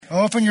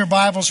Open your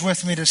Bibles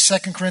with me to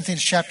 2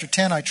 Corinthians chapter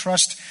 10. I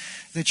trust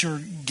that you're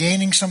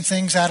gaining some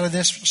things out of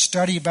this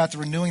study about the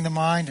renewing the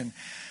mind, and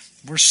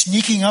we're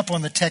sneaking up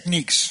on the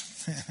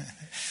techniques.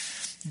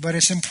 But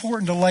it's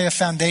important to lay a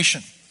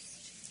foundation.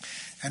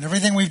 And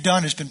everything we've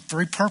done has been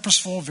very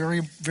purposeful,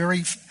 very,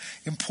 very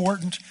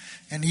important.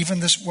 And even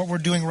this, what we're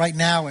doing right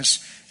now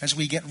as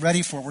we get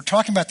ready for it. We're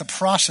talking about the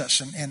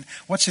process and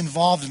what's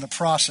involved in the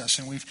process.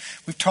 And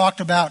we've talked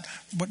about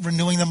what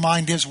renewing the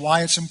mind is,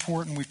 why it's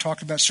important. We've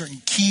talked about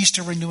certain keys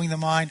to renewing the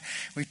mind.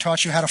 We've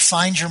taught you how to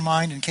find your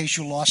mind in case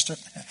you lost it.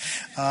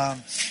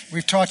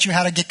 We've taught you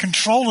how to get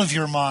control of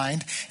your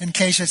mind in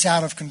case it's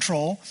out of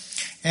control.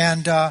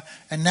 And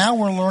now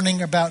we're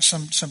learning about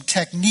some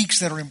techniques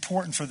that are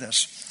important for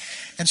this.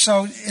 And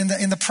so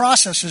in the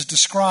process is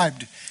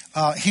described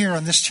here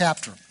in this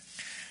chapter.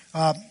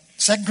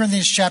 2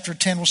 Corinthians chapter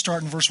 10, we'll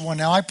start in verse 1.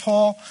 Now I,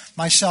 Paul,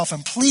 myself,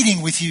 am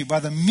pleading with you by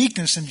the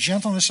meekness and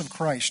gentleness of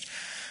Christ,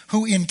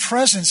 who in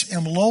presence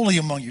am lowly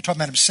among you, talking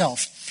about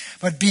himself,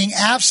 but being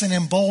absent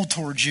am bold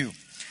towards you.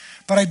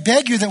 But I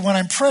beg you that when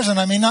I'm present,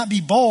 I may not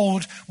be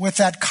bold with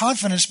that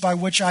confidence by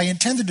which I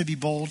intended to be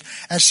bold,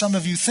 as some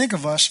of you think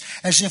of us,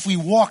 as if we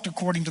walked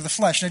according to the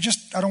flesh. Now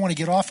I don't want to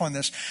get off on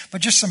this,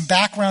 but just some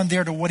background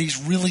there to what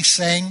he's really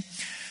saying.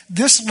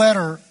 This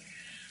letter,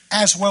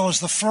 as well as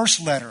the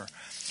first letter,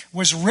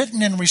 was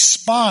written in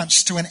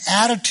response to an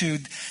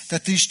attitude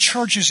that these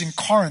churches in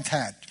Corinth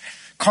had.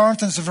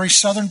 Corinth is the very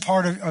southern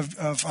part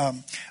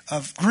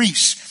of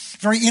Greece,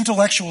 very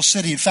intellectual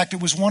city. In fact, it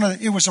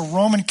was a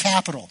Roman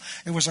capital.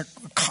 It was a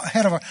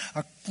head of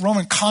a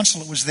Roman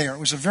consulate was there. It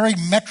was a very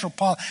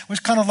metropolitan. It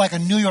was kind of like a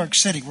New York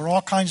City, where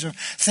all kinds of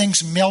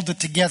things melded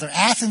together.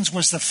 Athens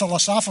was the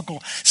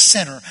philosophical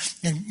center,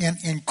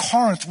 and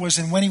Corinth was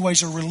in many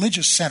ways a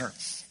religious center.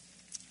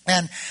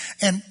 And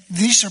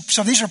these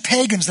are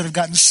pagans that have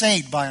gotten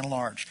saved by and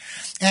large.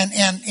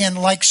 And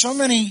like so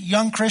many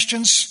young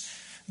Christians,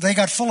 they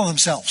got full of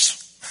themselves.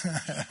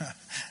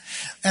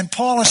 And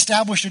Paul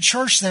established a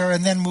church there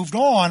and then moved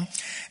on.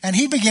 And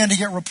he began to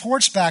get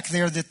reports back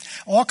there that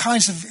all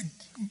kinds of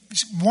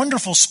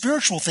wonderful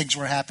spiritual things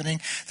were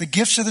happening. The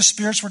gifts of the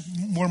spirits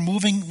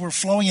were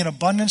flowing in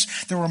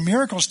abundance. There were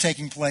miracles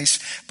taking place.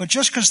 But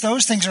just because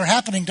those things are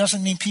happening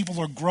doesn't mean people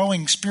are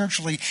growing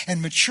spiritually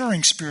and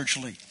maturing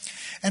spiritually.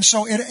 And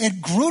so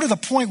it grew to the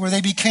point where they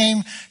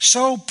became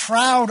so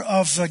proud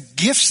of the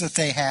gifts that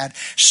they had,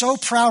 so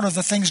proud of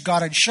the things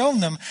God had shown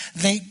them,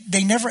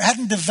 they never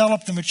hadn't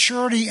developed the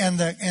maturity and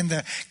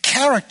the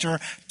character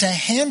to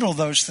handle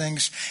those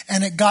things.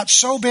 And it got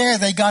so bad,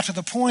 they got to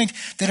the point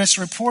that it's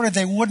reported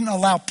they wouldn't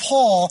allow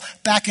Paul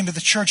back into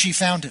the church he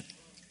founded.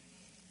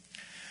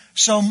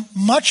 So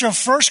much of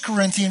 1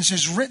 Corinthians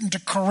is written to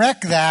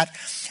correct that.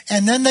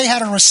 And then they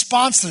had a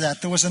response to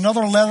that. There was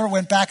another letter,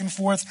 went back and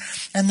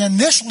forth. And then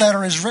this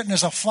letter is written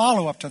as a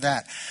follow-up to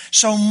that.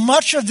 So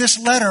much of this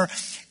letter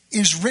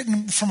is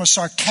written from a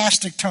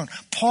sarcastic tone.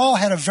 Paul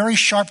had a very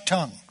sharp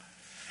tongue.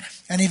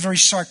 And he's very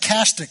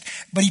sarcastic.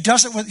 But he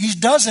does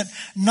it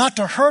not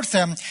to hurt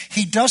them.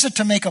 He does it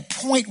to make a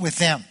point with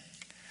them.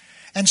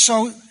 And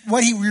so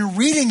what we're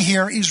reading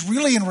here is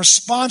really in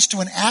response to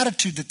an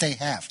attitude that they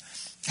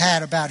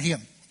had about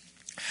him.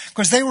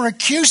 Because they were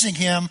accusing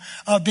him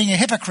of being a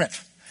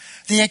hypocrite.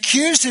 They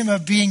accused him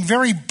of being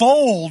very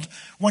bold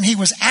when he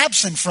was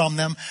absent from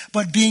them,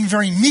 but being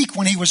very meek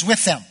when he was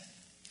with them.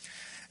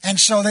 And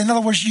so, in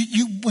other words,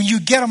 when you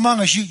get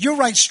among us, you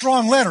write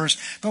strong letters,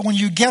 but when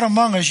you get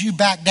among us, you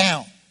back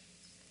down.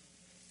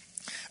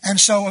 And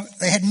so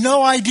they had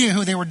no idea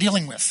who they were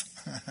dealing with.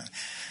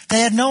 They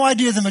had no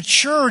idea the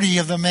maturity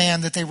of the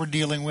man that they were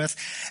dealing with,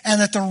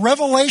 and that the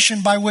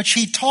revelation by which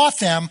he taught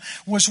them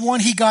was one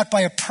he got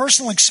by a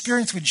personal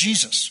experience with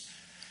Jesus,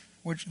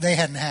 which they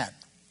hadn't had.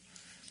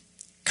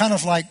 Kind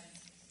of like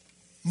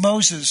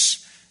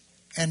Moses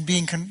and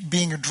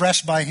being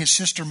addressed by his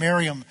sister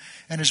Miriam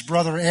and his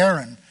brother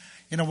Aaron.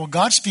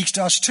 God speaks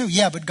to us too.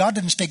 Yeah, but God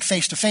didn't speak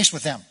face to face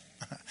with them.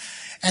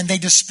 And they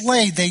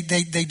displayed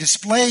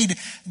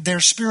their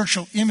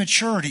spiritual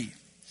immaturity.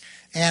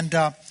 And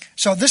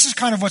so this is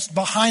kind of what's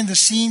behind the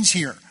scenes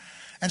here.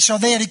 And so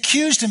they had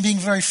accused him being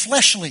very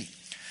fleshly.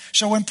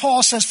 So when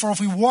Paul says, for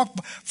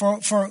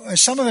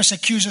some of us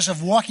accuse us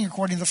of walking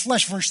according to the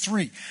flesh, verse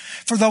 3.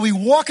 For though we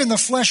walk in the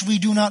flesh, we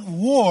do not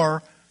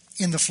war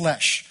in the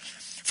flesh.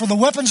 For the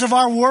weapons of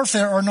our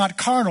warfare are not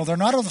carnal. They're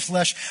not of the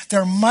flesh.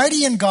 They're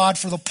mighty in God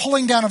for the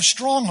pulling down of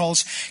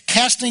strongholds,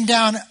 casting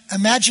down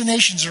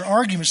imaginations or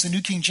arguments, the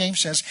New King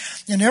James says,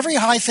 and every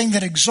high thing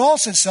that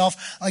exalts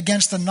itself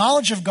against the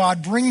knowledge of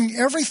God, bringing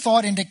every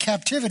thought into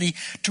captivity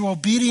to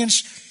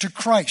obedience to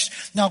Christ.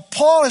 Now,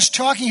 Paul is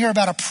talking here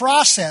about a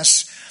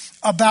process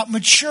about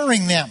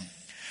maturing them.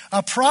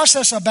 A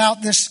process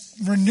about this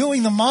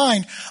renewing the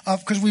mind,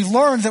 because we've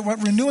learned that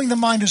what renewing the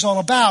mind is all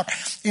about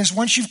is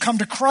once you've come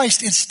to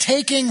Christ, it's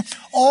taking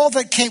all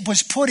that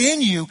was put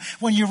in you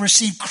when you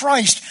received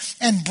Christ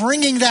and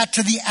bringing that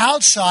to the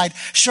outside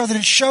so that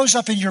it shows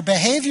up in your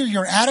behavior,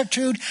 your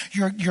attitude,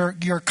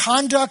 your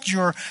conduct,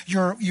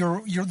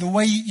 the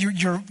way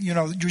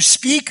you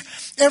speak,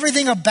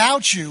 everything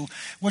about you,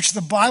 which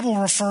the Bible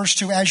refers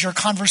to as your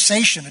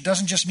conversation. It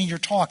doesn't just mean your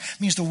talk;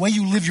 it means the way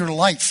you live your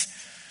life.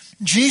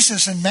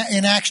 Jesus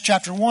in Acts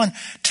chapter 1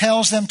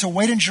 tells them to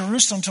wait in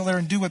Jerusalem until they're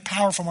endued with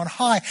power from on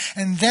high,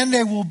 and then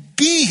they will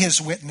be his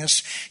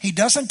witness. He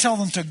doesn't tell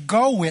them to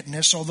go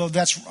witness, although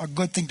that's a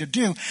good thing to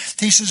do.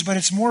 He says, but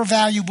it's more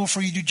valuable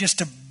for you just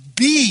to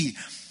be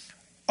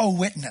a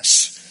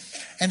witness.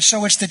 And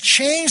so it's the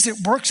change that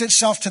works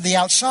itself to the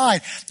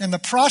outside. And the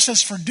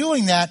process for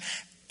doing that,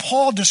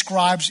 Paul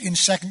describes in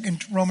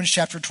Romans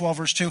chapter 12,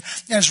 verse 2,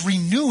 as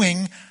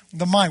renewing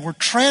the mind. We're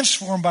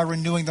transformed by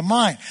renewing the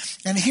mind.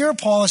 And here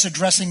Paul is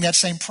addressing that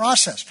same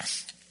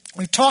process.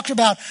 We've talked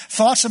about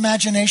thoughts,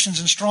 imaginations,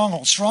 and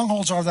strongholds.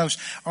 Strongholds are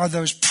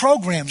those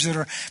programs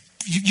that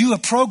you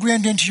have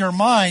programmed into your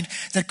mind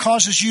that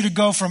causes you to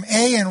go from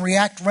A and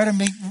react right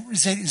to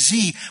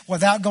Z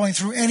without going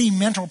through any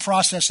mental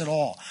process at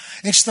all.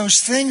 It's those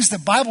things the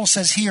Bible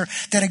says here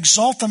that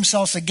exalt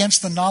themselves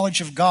against the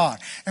knowledge of God.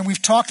 And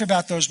we've talked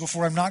about those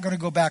before. I'm not going to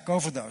go back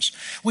over those.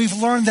 We've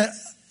learned that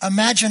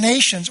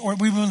imaginations, or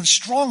we learn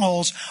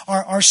strongholds,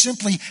 are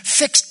simply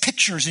fixed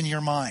pictures in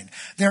your mind.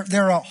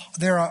 They're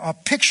a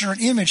picture, an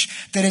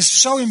image that is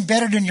so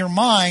embedded in your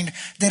mind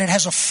that it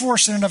has a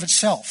force in and of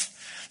itself.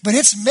 But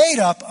it's made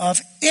up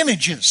of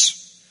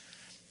images,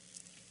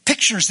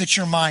 pictures that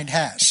your mind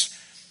has.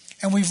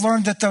 And we've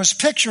learned that those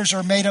pictures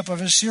are made up of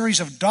a series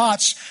of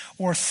dots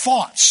or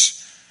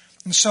thoughts.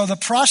 And so the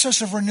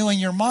process of renewing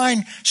your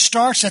mind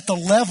starts at the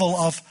level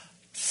of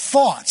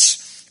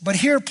thoughts. But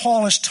here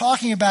Paul is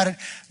talking about it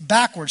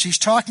backwards. He's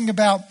talking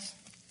about,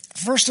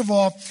 first of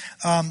all,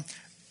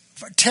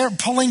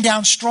 pulling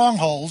down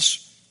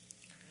strongholds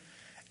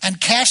and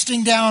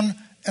casting down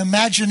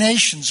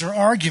imaginations or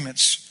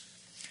arguments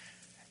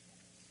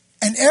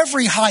and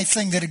every high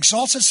thing that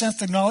exalts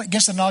itself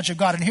against the knowledge of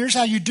God. And here's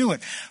how you do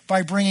it: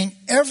 by bringing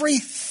every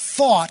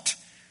thought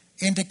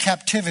into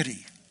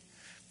captivity.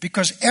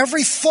 Because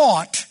every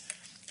thought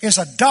is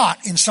a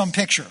dot in some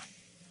picture.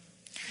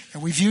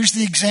 And we've used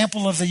the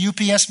example of the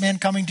UPS man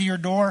coming to your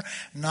door,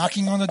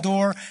 knocking on the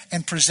door,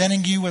 and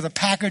presenting you with a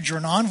package or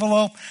an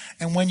envelope.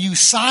 And when you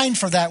sign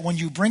for that, when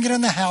you bring it in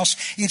the house,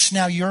 it's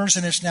now yours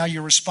and it's now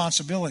your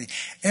responsibility.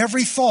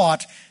 Every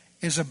thought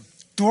is a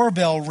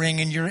doorbell ring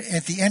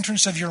at the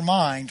entrance of your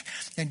mind,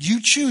 and you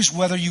choose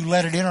whether you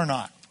let it in or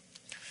not.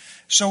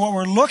 So what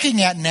we're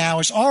looking at now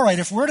is, all right,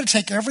 if we're to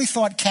take every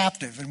thought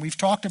captive, and we've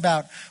talked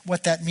about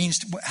what that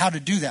means, how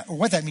to do that, or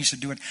what that means to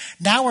do it.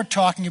 Now we're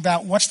talking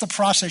about what's the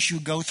process you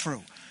go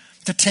through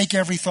to take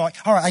every thought.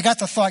 All right, I got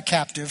the thought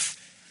captive.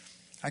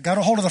 I got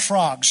a hold of the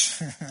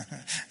frogs.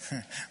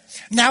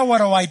 Now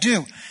what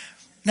do?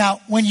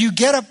 Now, when you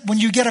get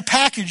a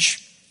package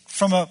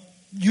from a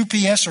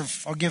UPS, or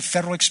I'll give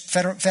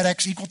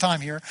FedEx equal time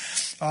here,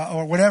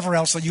 or whatever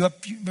else that you'll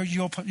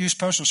use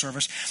Postal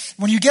Service.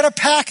 When you get a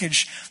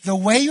package, the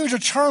way you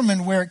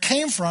determine where it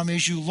came from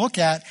is you look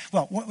at,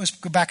 let's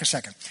go back a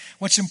second.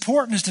 What's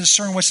important is to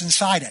discern what's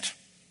inside it.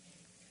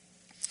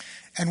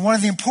 And one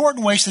of the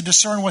important ways to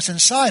discern what's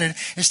inside it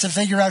is to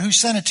figure out who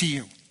sent it to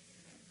you.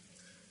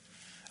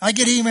 I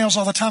get emails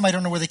all the time. I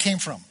don't know where they came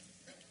from.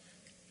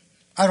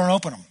 I don't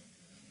open them.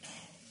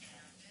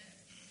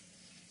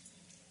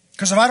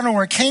 Because if I don't know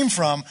where it came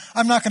from,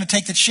 I'm not going to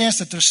take the chance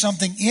that there's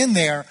something in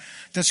there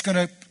that's going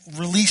to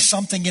release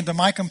something into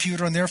my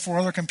computer and therefore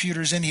other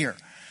computers in here.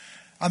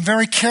 I'm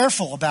very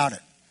careful about it,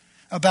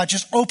 about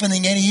just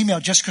opening any email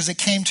just because it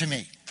came to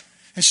me.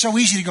 It's so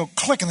easy to go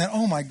click and then,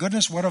 oh my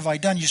goodness, what have I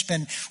done? You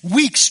spend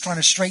weeks trying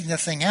to straighten the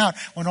thing out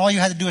when all you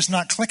had to do is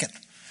not click it.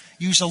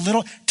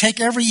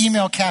 Take every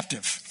email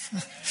captive.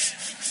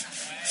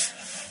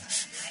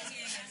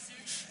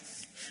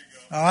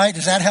 All right,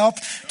 does that help?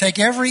 Take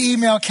every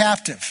email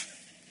captive.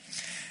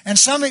 And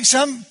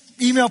some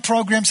email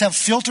programs have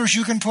filters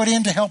you can put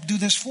in to help do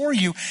this for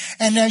you.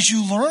 And as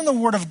you learn the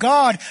Word of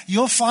God,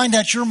 you'll find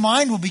that your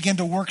mind will begin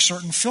to work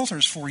certain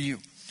filters for you.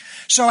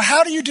 So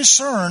how do you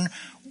discern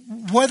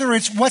whether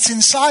it's what's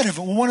inside of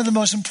it? Well, one of the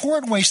most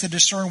important ways to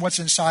discern what's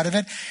inside of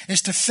it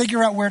is to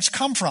figure out where it's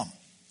come from.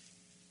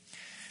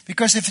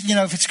 Because if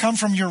it's come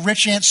from your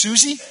rich Aunt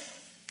Susie,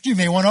 you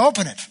may want to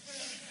open it.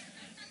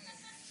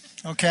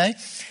 Okay?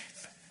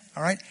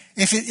 All right.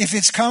 If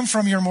it's come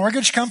from your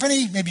mortgage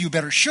company, maybe you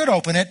should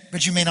open it,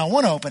 but you may not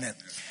want to open it.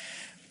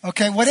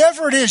 Okay.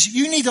 Whatever it is,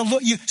 you need to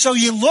look. So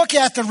you look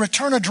at the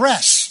return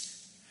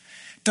address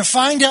to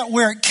find out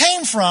where it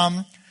came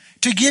from,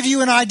 to give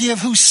you an idea of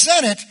who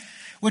sent it,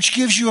 which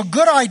gives you a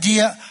good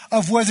idea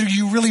of whether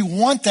you really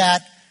want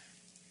that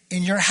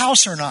in your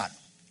house or not.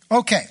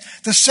 Okay.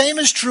 The same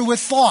is true with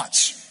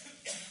thoughts.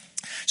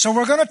 So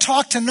we're going to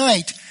talk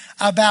tonight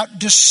about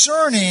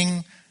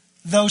discerning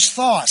those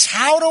thoughts.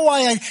 How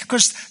do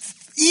because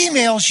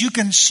Emails, you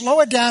can slow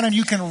it down and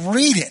you can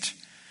read it.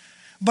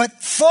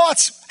 But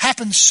thoughts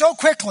happen so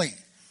quickly.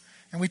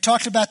 And we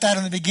talked about that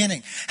in the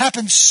beginning.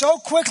 Happen so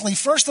quickly.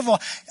 First of all,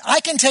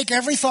 I can take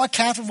every thought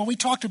captive. Well, we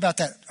talked about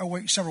that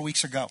several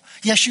weeks ago.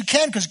 Yes, you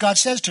can, because God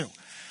says to.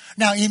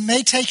 Now, it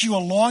may take you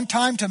a long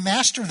time to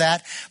master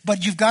that,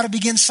 but you've got to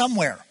begin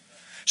somewhere.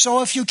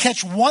 So if you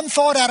catch one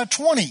thought out of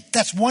 20,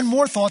 that's one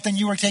more thought than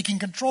you were taking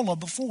control of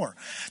before.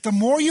 The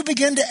more you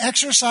begin to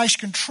exercise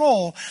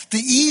control, the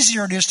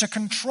easier it is to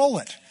control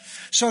it.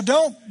 So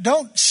don't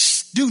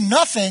do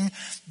nothing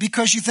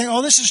because you think,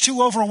 oh, this is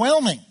too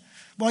overwhelming.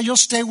 Well, you'll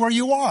stay where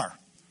you are.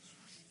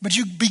 But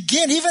you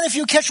begin, even if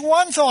you catch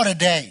one thought a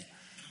day,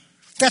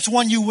 that's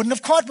one you wouldn't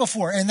have caught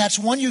before, and that's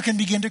one you can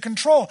begin to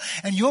control.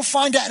 And you'll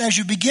find out as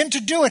you begin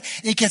to do it,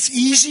 it gets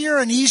easier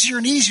and easier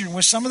and easier. And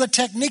with some of the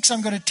techniques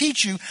I'm going to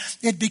teach you,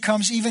 it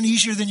becomes even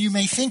easier than you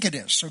may think it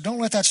is. So don't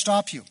let that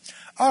stop you.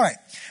 All right.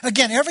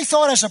 Again, every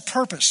thought has a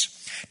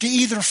purpose, to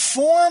either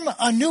form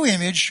a new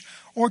image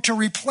or to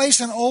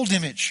replace an old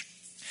image.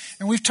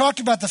 And we've talked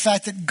about the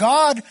fact that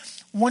God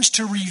wants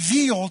to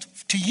reveal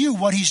to you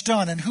what he's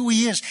done and who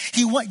he is.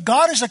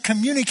 God is a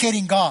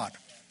communicating God.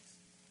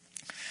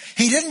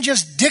 He didn't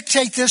just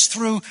dictate this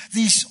through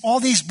all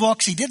these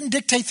books. He didn't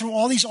dictate through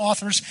all these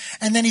authors,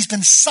 and then he's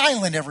been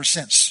silent ever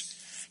since.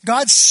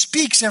 God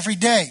speaks every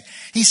day.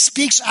 He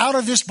speaks out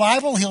of this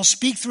Bible. He'll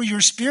speak through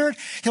your spirit.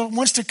 He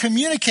wants to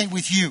communicate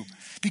with you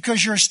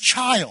because you're his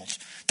child.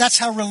 That's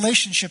how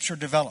relationships are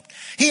developed.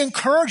 He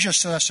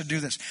encourages us to do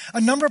this.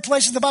 A number of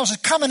places in the Bible says,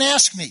 come and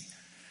ask me.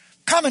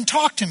 Come and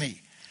talk to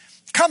me.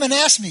 Come and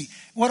ask me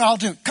what I'll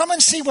do. Come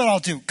and see what I'll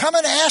do. Come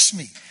and ask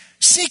me.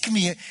 Seek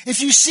me. If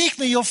you seek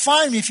me, you'll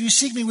find me if you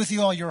seek me with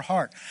all your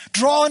heart.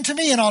 Draw unto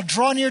me and I'll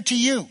draw near to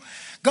you.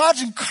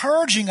 God's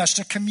encouraging us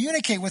to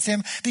communicate with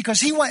him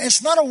because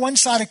it's not a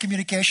one-sided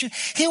communication.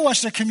 He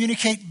wants to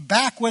communicate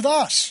back with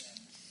us.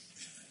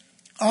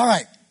 All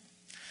right.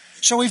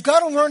 So we've got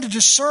to learn to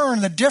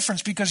discern the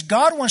difference because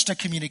God wants to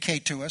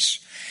communicate to us.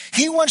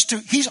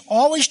 He's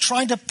always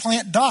trying to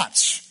plant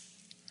dots.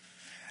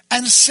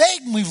 And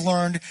Satan, we've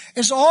learned,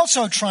 is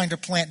also trying to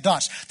plant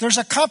dots. There's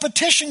a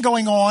competition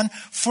going on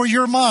for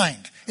your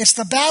mind. It's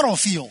the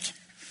battlefield.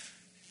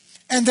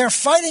 And they're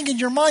fighting in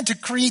your mind to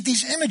create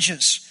these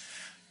images.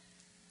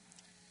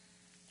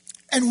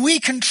 And we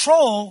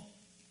control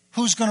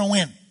who's going to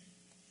win.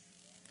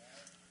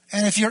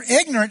 And if you're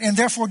ignorant and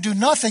therefore do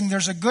nothing,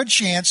 there's a good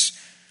chance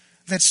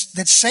that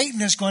Satan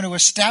is going to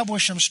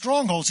establish some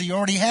strongholds. He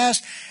already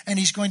has, and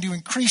he's going to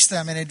increase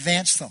them and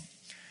advance them.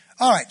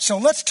 All right, so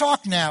let's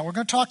talk now. We're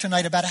going to talk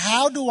tonight about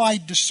how do I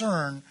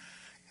discern.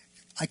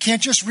 I can't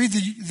just read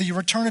the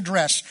return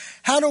address.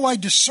 How do I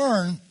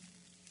discern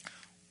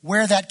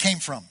where that came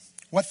from?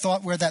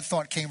 Where that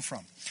thought came from?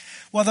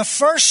 Well, the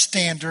first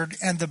standard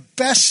and the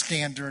best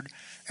standard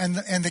and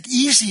the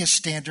easiest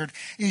standard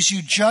is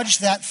you judge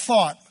that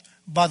thought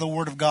by the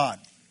Word of God.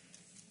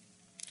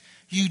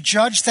 You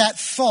judge that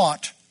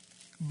thought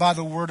by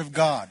the Word of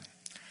God.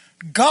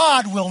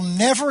 God will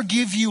never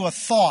give you a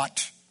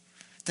thought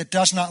that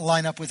does not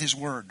line up with his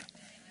word.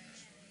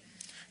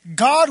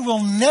 God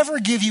will never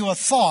give you a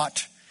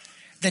thought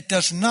that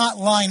does not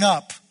line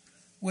up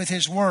with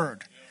his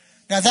word.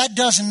 Now, that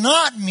does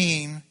not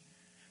mean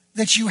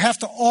that you have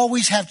to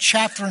always have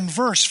chapter and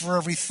verse for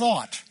every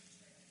thought.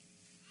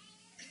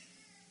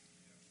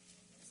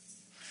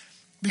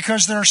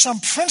 Because there are some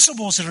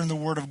principles that are in the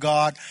Word of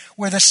God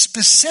where the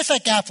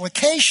specific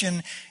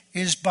application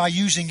is by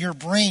using your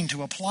brain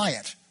to apply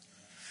it.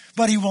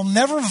 But he will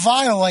never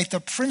violate the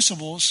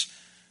principles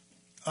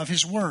of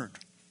his word.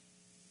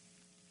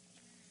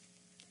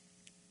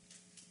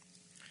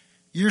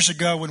 Years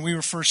ago, when we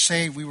were first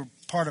saved, we were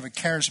part of a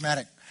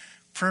charismatic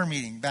prayer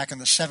meeting back in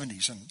the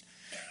 70s.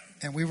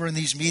 And we were in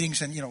these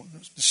meetings, and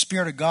the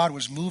Spirit of God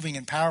was moving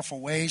in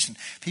powerful ways, and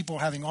people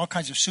were having all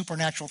kinds of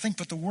supernatural things,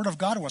 but the Word of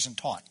God wasn't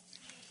taught.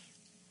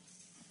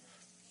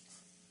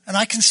 And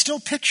I can still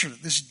picture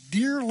this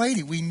dear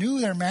lady. We knew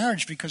their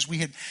marriage because we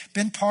had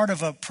been part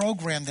of a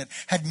program that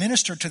had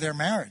ministered to their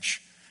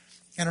marriage.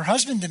 And her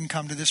husband didn't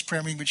come to this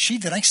prayer meeting, but she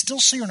did. I still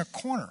see her in a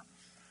corner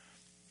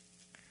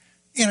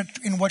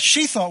in what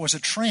she thought was a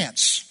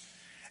trance.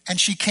 And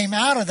she came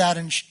out of that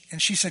and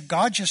she said,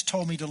 God just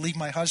told me to leave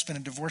my husband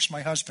and divorce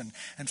my husband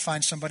and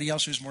find somebody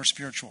else who's more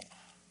spiritual.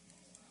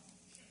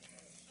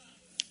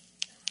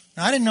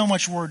 Now, I didn't know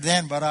much word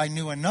then, but I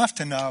knew enough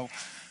to know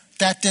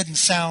that didn't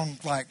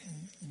sound like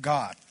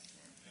God.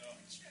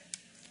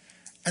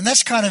 And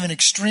that's kind of an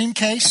extreme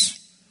case.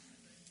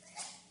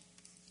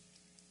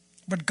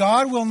 But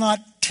God will not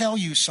tell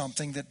you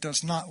something that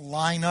does not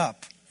line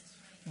up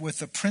with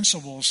the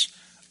principles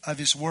of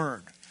his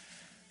word.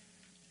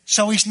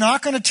 So he's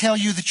not going to tell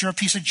you that you're a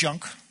piece of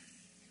junk.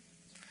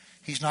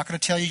 He's not going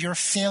to tell you you're a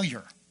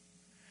failure.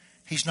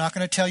 He's not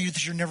going to tell you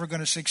that you're never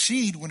going to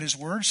succeed when his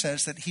word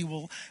says that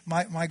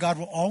my God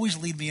will always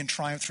lead me in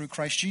triumph through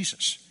Christ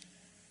Jesus.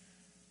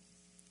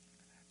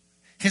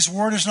 His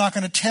word is not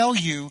going to tell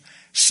you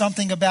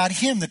something about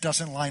him that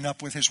doesn't line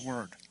up with his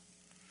word.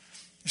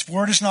 His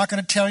word is not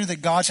going to tell you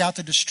that God's out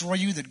to destroy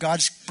you, that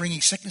God's bringing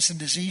sickness and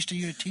disease to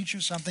you to teach you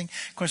something,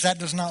 because that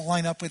does not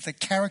line up with the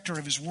character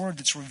of his word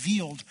that's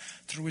revealed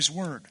through his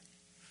word.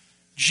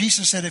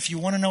 Jesus said, if you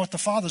want to know what the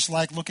Father's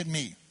like, look at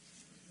me.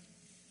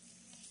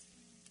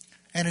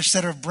 And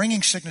instead of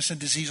bringing sickness and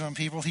disease on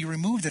people, he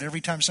removed it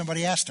every time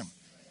somebody asked him.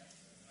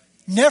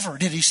 Never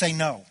did he say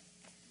no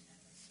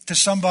to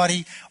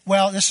somebody,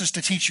 well, this is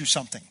to teach you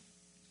something.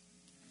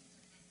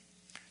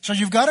 So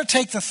you've got to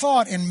take the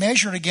thought and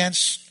measure it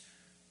against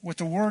what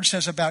the word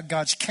says about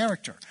God's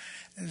character.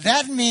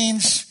 That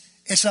means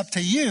it's up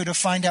to you to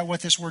find out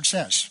what this word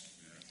says.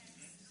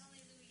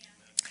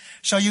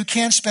 So you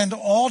can't spend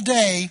all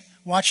day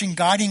watching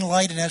Guiding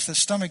Light and As the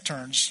Stomach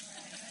Turns,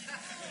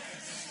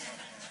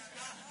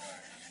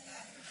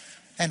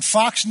 and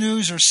Fox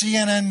News or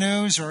CNN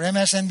News or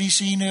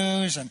MSNBC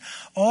News and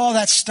all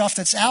that stuff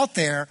that's out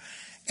there,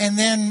 and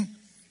then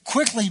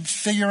quickly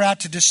figure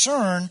out to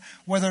discern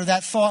whether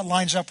that thought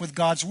lines up with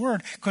God's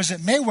word, because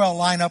it may well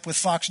line up with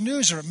Fox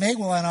News, or it may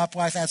well line up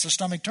with As the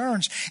Stomach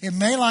Turns. It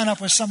may line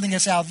up with something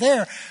that's out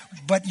there,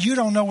 but you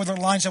don't know whether it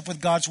lines up with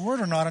God's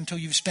word or not until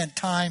you've spent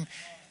time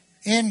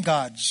in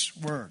God's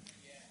word.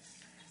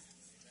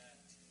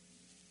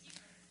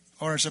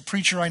 Or as a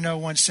preacher I know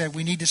once said,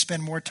 we need to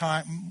spend more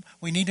time,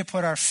 we need to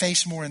put our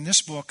face more in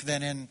this book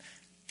than in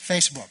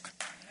Facebook.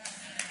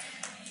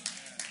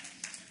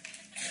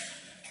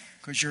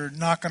 Because you're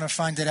not going to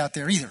find it out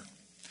there either.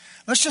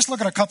 Let's just look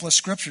at a couple of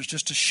scriptures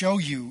just to show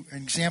you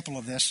an example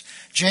of this.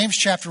 James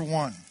chapter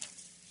 1.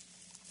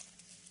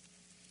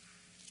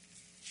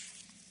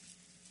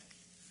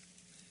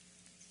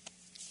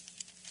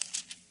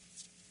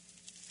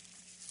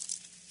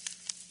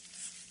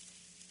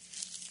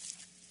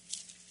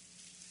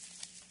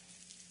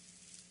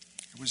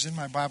 It was in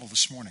my Bible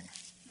this morning.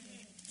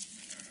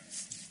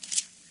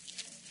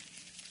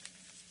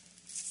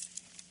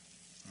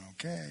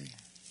 Okay,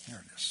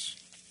 there it is.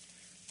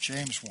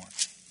 James 1.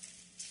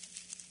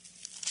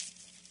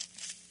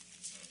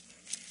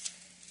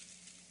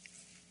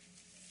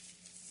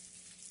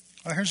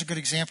 Oh, here's a good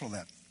example of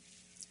that.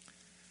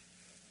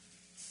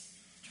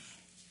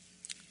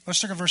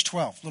 Let's look at verse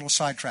 12. Little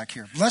sidetrack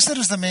here. Blessed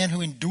is the man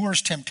who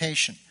endures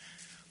temptation.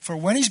 For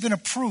when he's been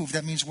approved,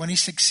 that means when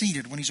he's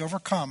succeeded, when he's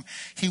overcome,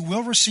 he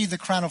will receive the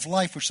crown of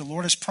life which the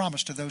Lord has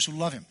promised to those who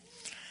love him.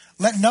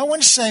 Let no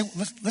one say,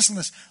 listen to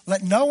this,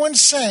 let no one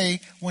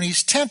say when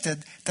he's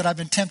tempted that I've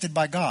been tempted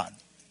by God.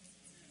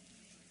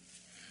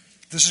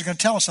 This is going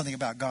to tell us something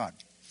about God.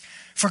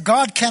 For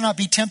God cannot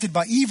be tempted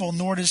by evil,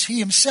 nor does he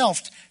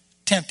himself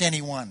tempt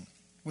anyone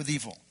with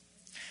evil.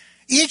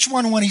 Each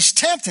one, when he's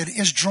tempted,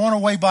 is drawn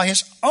away by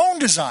his own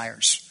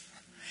desires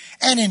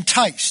and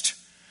enticed.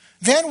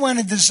 Then when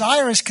a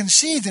desire is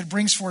conceived, it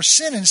brings forth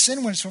sin, and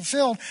sin, when it's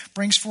fulfilled,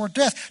 brings forth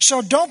death.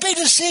 So don't be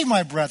deceived,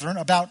 my brethren,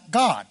 about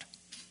God.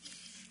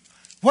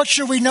 What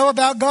should we know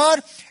about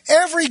God?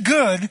 Every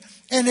good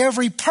and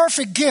every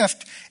perfect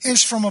gift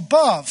is from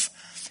above.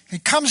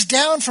 It comes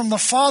down from the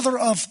Father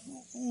of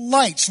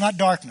lights, not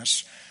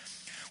darkness,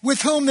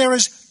 with whom there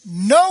is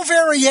no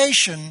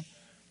variation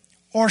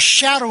or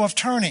shadow of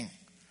turning.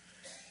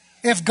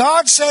 If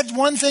God said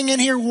one thing in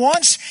here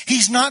once,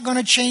 he's not going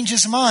to change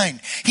his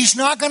mind. He's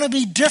not going to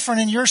be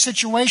different in your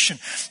situation.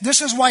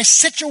 This is why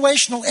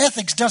situational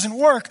ethics doesn't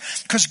work,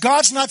 because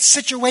God's not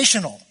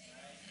situational.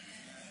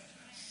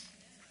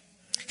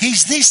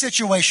 He's the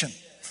situation.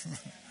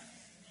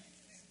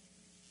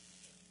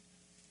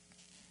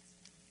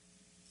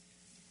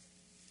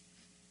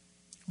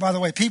 By the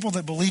way, people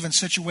that believe in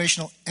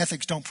situational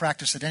ethics don't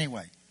practice it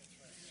anyway.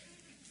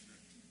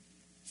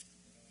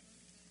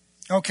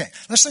 Okay,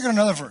 let's look at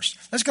another verse.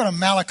 Let's go to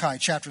Malachi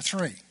chapter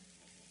 3.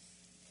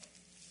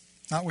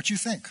 Not what you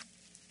think.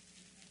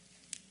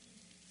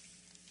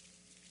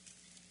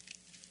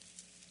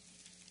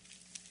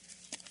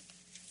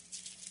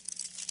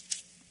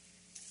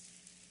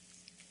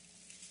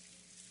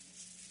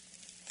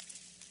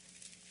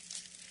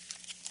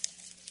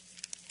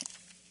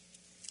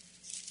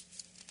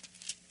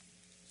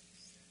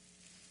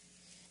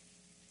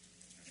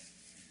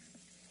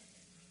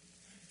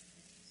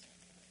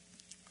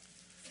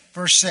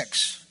 Verse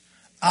 6,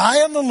 I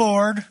am the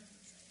Lord,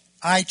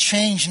 I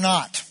change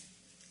not.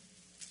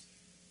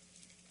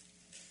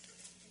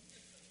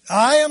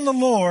 I am the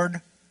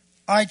Lord,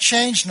 I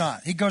change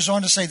not. He goes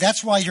on to say,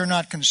 that's why you're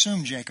not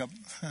consumed, Jacob.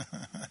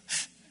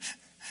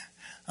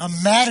 I'm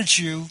mad at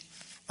you,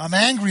 I'm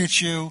angry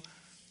at you,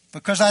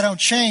 because I don't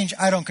change,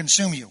 I don't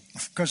consume you,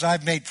 because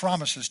I've made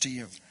promises to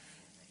you.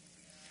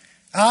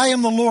 I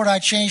am the Lord, I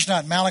change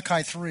not.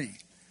 Malachi 3.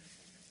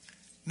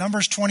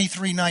 Numbers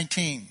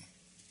 23:19.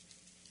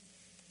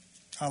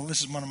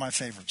 This is one of my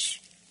favorites.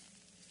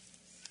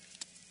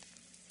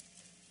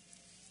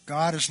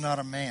 God is not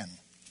a man.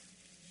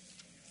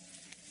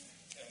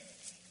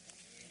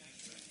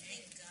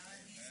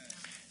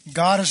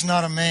 God is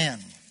not a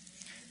man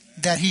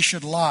that he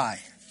should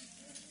lie.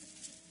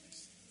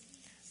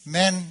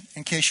 Men,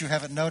 in case you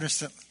haven't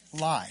noticed it,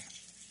 lie.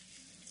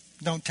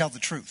 Don't tell the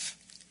truth.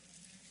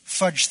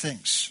 Fudge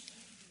things.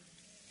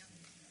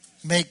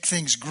 Make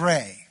things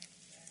gray.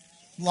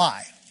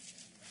 lie.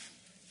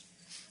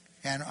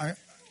 And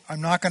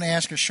I'm not going to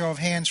ask a show of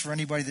hands for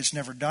anybody that's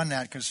never done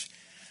that, because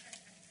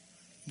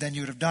then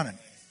you would have done it.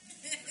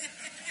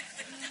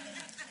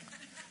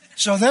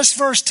 So this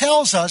verse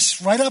tells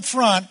us right up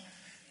front,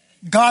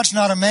 God's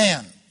not a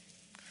man.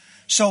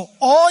 So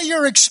all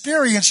your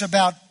experience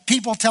about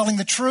people telling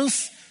the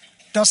truth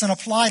doesn't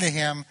apply to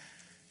him,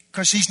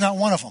 because he's not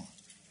one of them.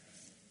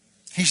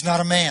 He's not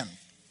a man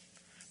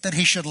that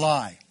he should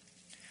lie.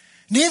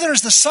 Neither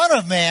is the Son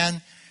of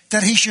Man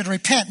that he should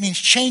repent, means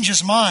change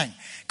his mind,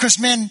 because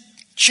men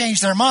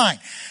change their mind.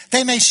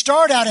 They may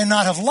start out and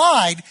not have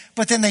lied,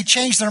 but then they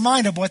change their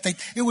mind of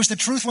it was the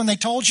truth when they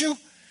told you,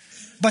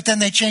 but then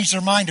they changed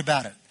their mind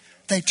about it.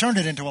 They turned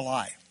it into a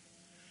lie.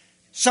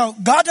 So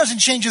God doesn't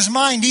change his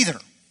mind either.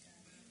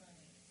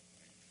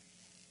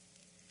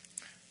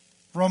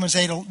 Romans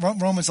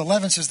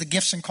 11 says the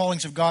gifts and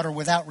callings of God are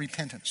without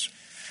repentance.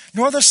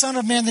 Nor the Son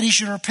of Man that he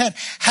should repent.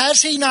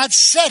 Has he not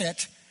said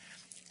it,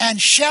 and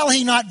shall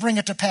he not bring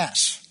it to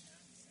pass?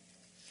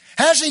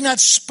 Has he not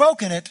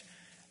spoken it,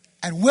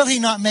 and will he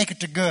not make it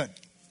to good?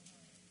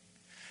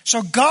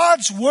 So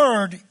God's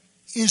word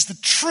is the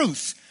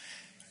truth.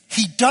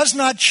 He does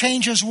not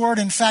change his word.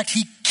 In fact,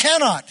 he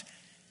cannot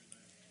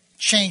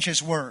change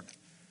his word,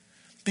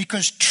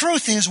 because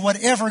truth is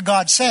whatever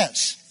God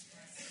says.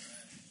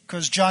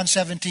 Because John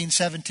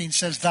 17:17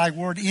 says, thy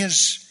word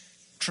is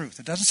truth.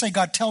 It doesn't say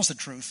God tells the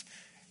truth.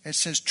 It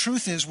says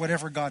truth is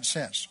whatever God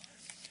says.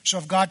 So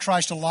if God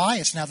tries to lie,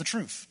 it's now the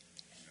truth.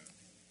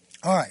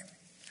 All right.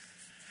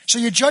 So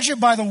you judge it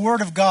by the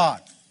word of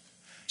God.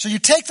 So you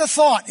take the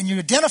thought and you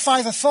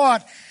identify the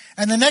thought,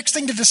 and the next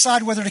thing to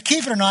decide whether to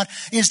keep it or not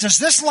is, does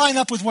this line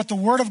up with what the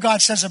word of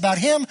God says about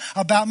him,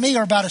 about me,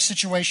 or about a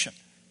situation?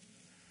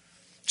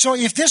 So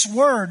if this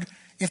word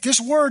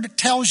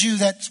tells you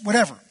that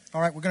whatever,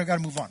 all right, we're going to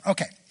move on.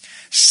 Okay.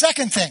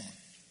 Second thing,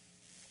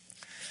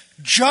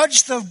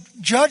 judge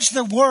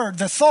the word,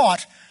 the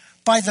thought,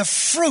 by the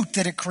fruit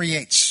that it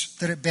creates,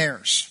 that it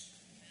bears.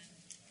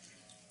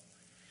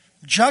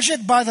 Judge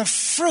it by the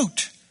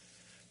fruit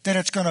that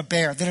it's going to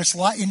bear, that it's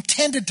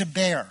intended to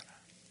bear.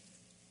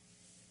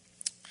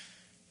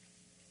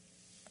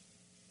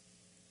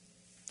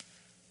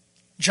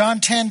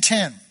 John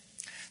 10:10.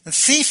 The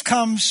thief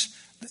comes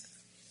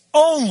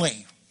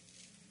only,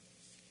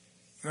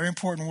 very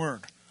important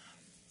word,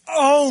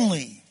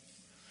 only.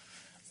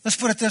 Let's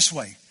put it this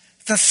way.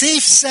 The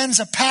thief sends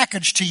a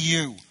package to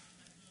you.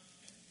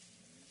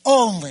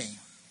 Only.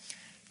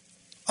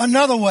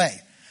 Another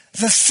way.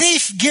 The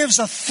thief gives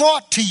a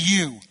thought to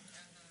you.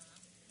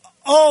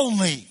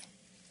 Only.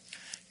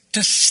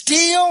 To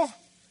steal,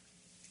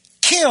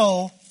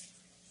 kill,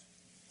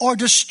 or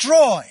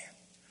destroy.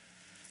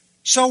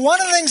 So one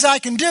of the things I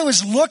can do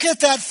is look at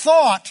that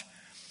thought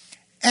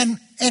and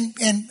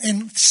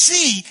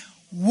see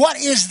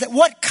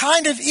what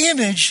kind of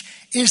image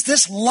is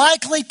this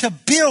likely to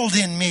build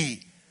in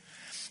me?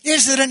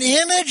 Is it an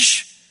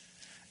image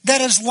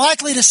that is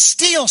likely to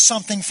steal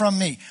something from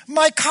me?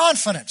 My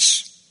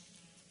confidence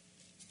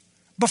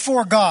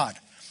before God.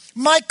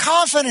 My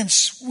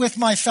confidence with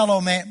my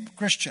fellow man,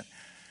 Christian.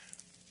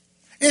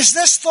 Is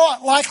this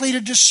thought likely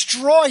to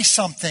destroy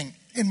something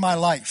in my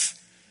life?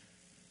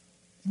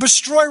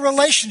 Destroy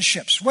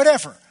relationships,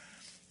 whatever.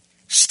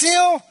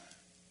 Steal,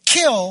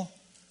 kill,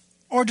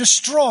 or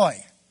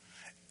destroy.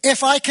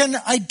 If I can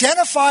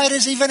identify it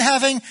as even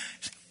having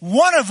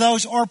one of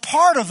those or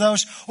part of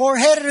those or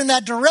headed in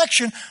that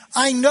direction,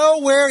 I know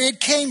where it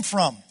came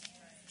from.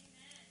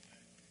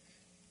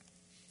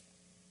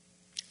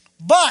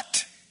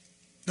 But,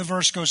 the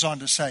verse goes on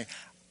to say,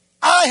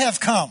 I have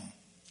come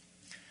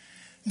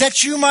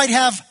that you might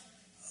have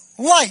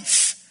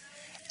life,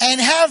 and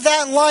have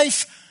that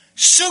life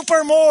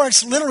super more,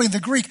 it's literally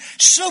the Greek,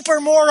 super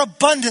more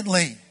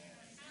abundantly.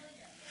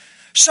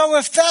 So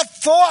if that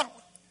thought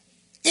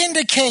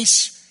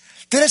indicates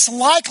that it's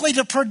likely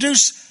to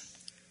produce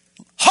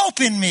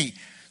hope in me,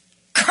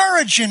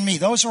 courage in me,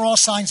 those are all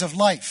signs of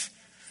life,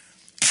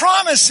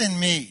 promise in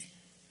me,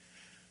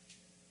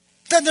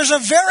 then there's a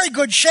very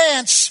good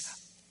chance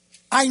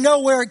I know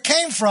where it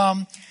came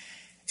from.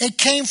 It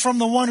came from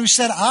the one who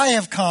said, I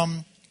have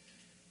come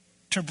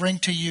to bring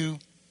to you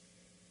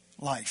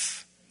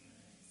life.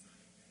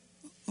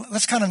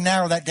 Let's kind of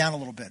narrow that down a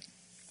little bit.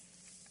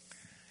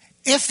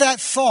 If that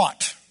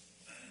thought,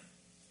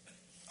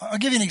 I'll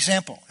give you an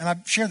example, and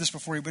I've shared this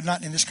before, but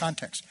not in this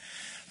context.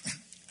 I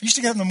used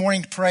to get up in the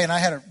morning to pray, and I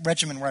had a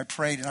regimen where I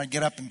prayed, and I'd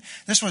get up, and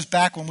this was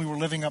back when we were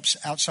living up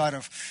outside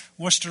of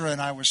Worcester, and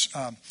I was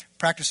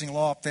practicing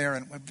law up there,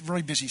 and a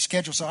really busy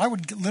schedule. So I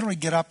would literally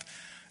get up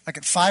like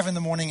at 5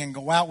 a.m. and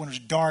go out when it was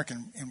dark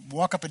and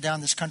walk up and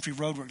down this country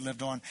road we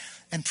lived on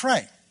and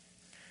pray.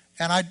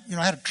 And I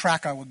had a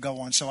track I would go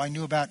on, so I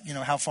knew about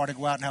how far to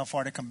go out and how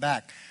far to come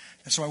back,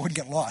 and so I wouldn't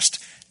get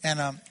lost. And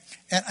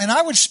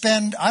I would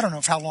spend, I don't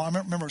know how long, I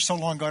remember so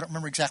long ago, I don't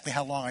remember exactly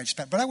how long I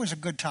spent, but it was a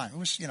good time. It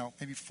was,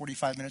 maybe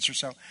 45 minutes or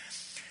so.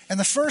 And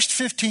the first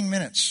 15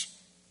 minutes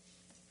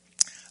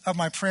of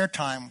my prayer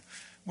time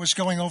was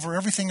going over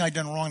everything I'd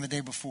done wrong the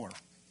day before.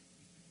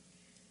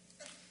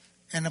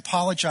 and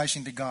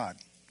apologizing to God.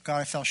 God,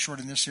 I fell short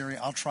in this area.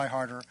 I'll try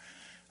harder.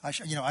 I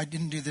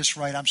didn't do this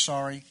right. I'm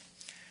sorry.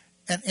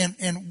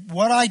 And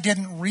what I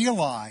didn't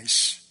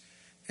realize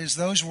is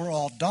those were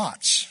all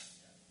dots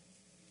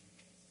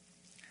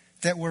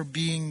that were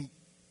being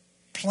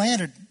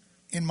planted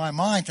in my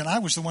mind, and I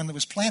was the one that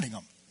was planting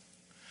them,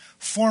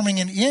 forming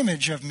an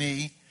image of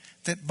me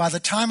that by the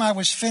time I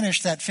was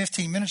finished that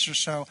 15 minutes or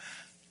so,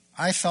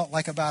 I felt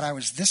like about I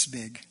was this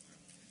big.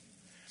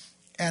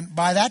 And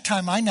by that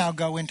time, I now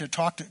go in to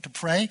talk to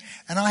pray,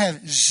 and I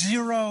have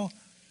zero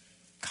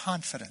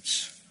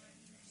confidence.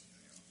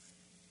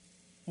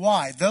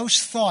 Why? Those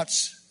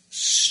thoughts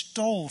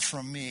stole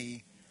from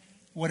me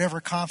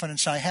whatever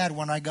confidence I had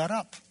when I got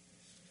up.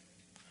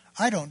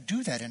 I don't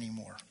do that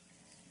anymore.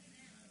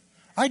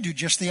 I do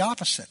just the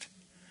opposite.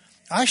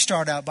 I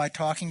start out by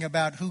talking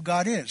about who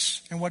God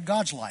is and what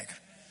God's like.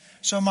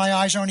 So my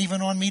eyes aren't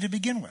even on me to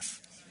begin with.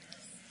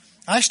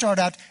 I start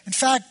out, in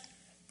fact,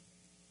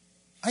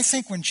 I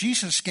think when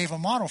Jesus gave a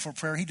model for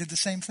prayer, he did the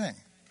same thing.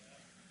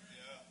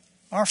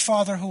 Our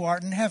Father who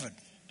art in heaven.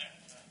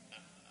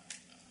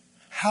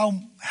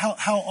 How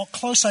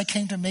close I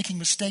came to making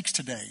mistakes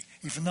today,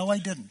 even though I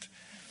didn't.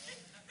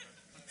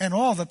 And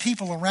all the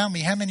people around me,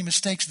 how many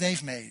mistakes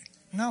they've made.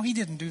 No, he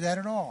didn't do that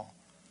at all.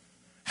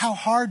 How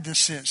hard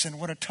this is and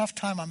what a tough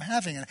time I'm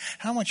having and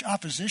how much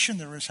opposition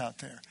there is out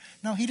there.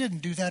 No, he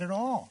didn't do that at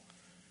all.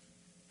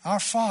 Our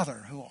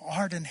Father who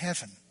art in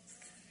heaven,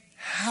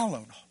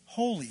 hallowed,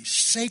 holy,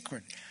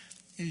 sacred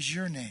is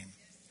your name.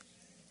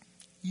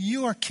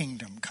 Your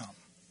kingdom come.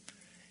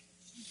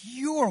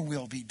 Your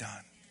will be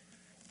done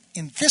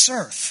in this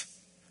earth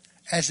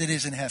as it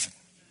is in heaven.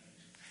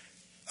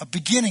 A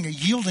beginning, a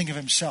yielding of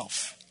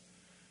himself.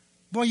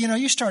 Boy,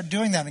 you start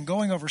doing that and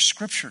going over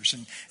scriptures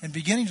and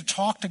beginning to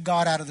talk to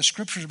God out of the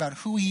scriptures about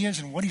who he is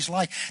and what he's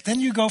like. Then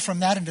you go from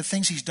that into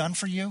things he's done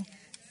for you.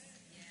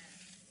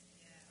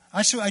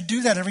 I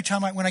do that every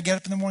time when I get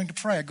up in the morning to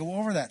pray. I go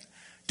over that.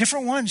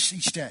 Different ones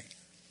each day.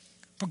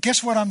 But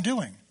guess what I'm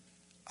doing?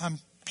 I'm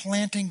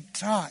planting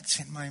dots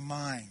in my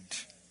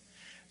mind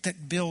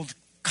that build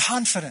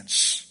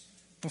confidence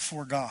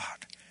before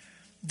God,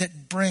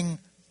 that bring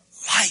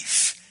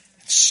life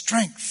and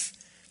strength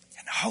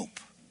and hope.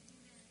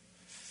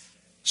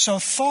 So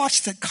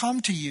thoughts that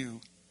come to you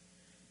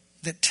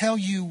that tell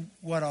you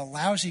what a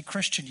lousy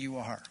Christian you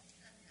are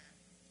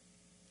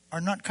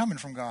not coming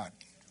from God.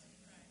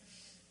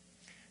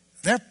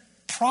 They're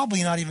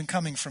probably not even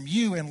coming from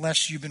you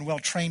unless you've been well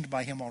trained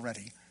by him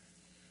already.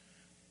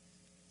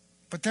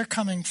 But they're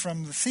coming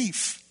from the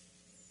thief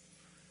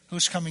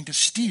who's coming to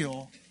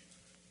steal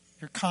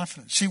your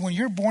confidence. See, when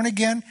you're born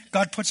again,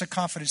 God puts a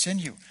confidence in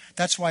you.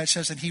 That's why it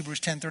says in Hebrews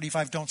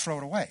 10:35, don't throw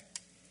it away.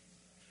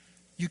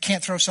 You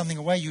can't throw something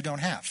away you don't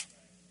have.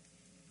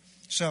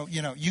 So,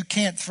 you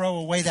can't throw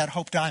away that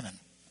Hope Diamond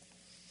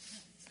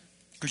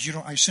because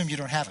I assume you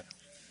don't have it.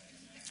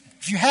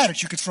 If you had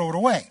it, you could throw it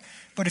away.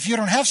 But if you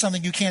don't have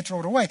something, you can't throw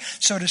it away.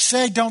 So to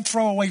say don't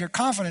throw away your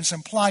confidence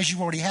implies you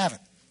already have it.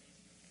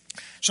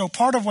 So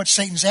part of what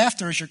Satan's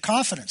after is your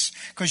confidence,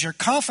 because your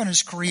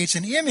confidence creates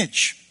an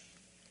image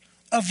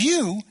of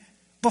you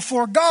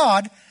before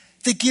God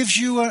that gives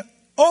you an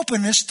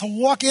openness to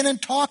walk in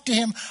and talk to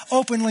him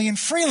openly and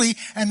freely,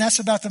 and that's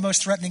about the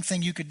most threatening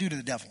thing you could do to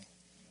the devil,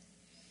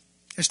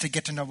 is to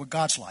get to know what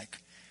God's like.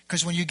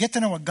 Because when you get to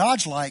know what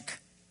God's like,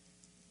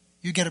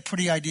 you get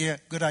a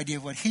good idea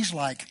of what he's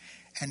like,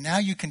 and now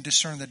you can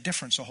discern the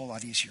difference a whole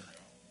lot easier.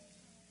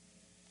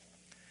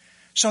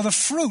 So the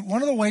fruit,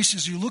 one of the ways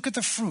is you look at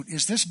the fruit.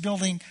 Is this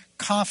building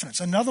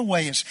confidence? Another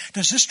way is,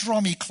 does this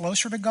draw me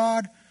closer to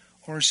God,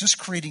 or is this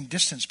creating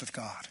distance with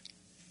God?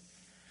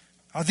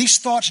 Are these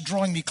thoughts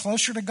drawing me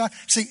closer to God?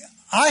 See,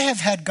 I have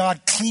had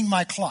God clean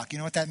my clock. You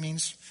know what that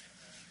means?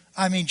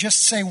 I mean,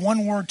 just say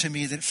one word to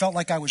me that it felt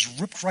like I was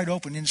ripped right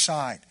open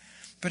inside.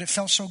 But it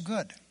felt so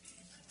good.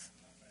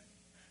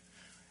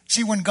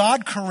 See, when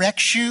God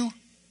corrects you,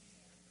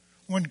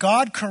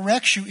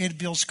 it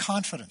builds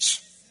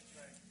confidence.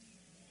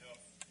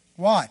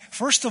 Why?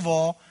 First of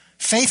all,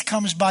 faith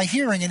comes by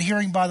hearing, and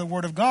hearing by the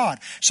word of God.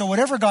 So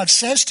whatever God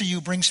says to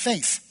you brings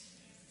faith.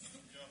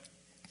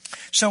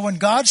 So when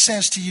God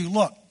says to you,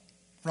 look,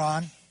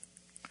 Ron,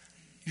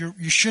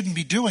 you shouldn't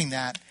be doing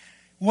that,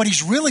 what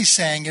he's really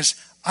saying is,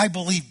 I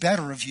believe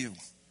better of you.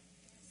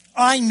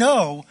 I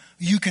know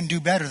you can do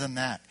better than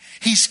that.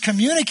 He's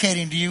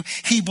communicating to you.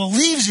 He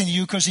believes in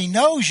you because he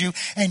knows you,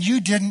 and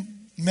you didn't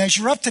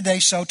measure up today,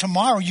 so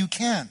tomorrow you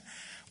can.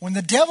 When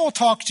the devil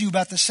talks to you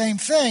about the same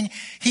thing,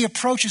 he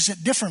approaches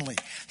it differently.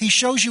 He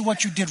shows you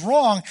what you did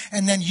wrong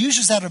and then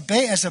uses that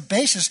as a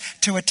basis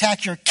to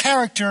attack your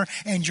character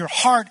and your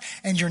heart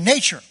and your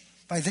nature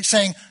by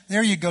saying,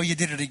 there you go, you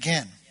did it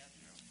again.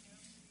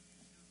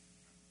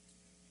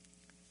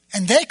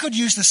 And they could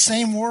use the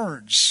same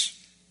words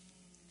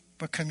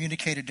but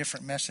communicate a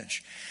different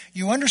message.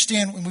 You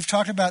understand, when we've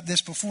talked about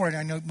this before, and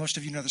I know most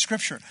of you know the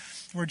scripture,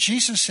 where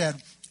Jesus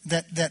said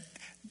that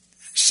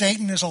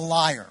Satan is a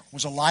liar,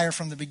 was a liar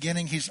from the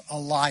beginning. He's a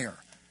liar.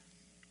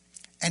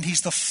 And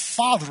he's the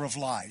father of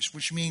lies,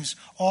 which means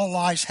all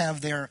lies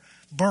have their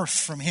birth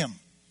from him.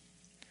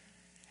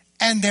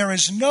 And there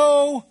is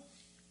no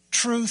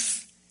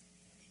truth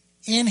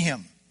in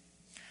him.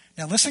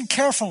 Now listen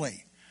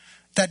carefully.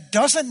 That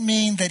doesn't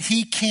mean that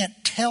he can't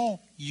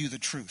tell you the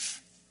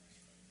truth.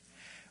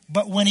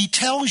 But when he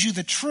tells you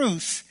the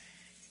truth,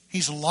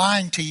 he's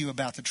lying to you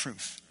about the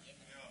truth.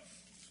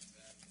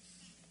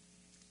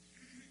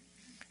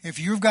 If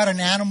you've got an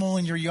animal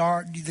in your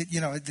yard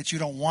that you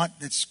don't want,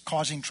 that's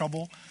causing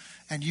trouble,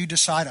 and you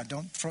decide,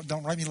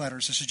 don't write me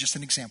letters, this is just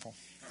an example.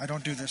 I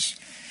don't do this.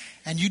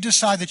 And you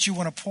decide that you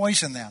want to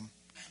poison them,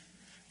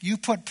 you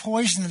put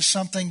poison in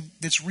something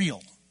that's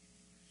real.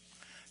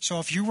 So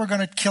if you were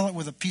going to kill it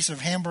with a piece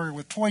of hamburger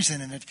with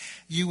poison in it,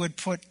 you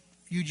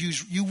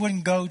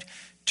wouldn't go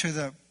to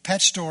the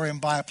pet store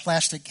and buy a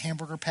plastic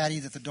hamburger patty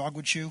that the dog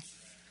would chew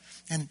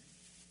and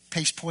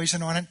paste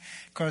poison on it,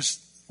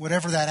 because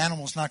whatever that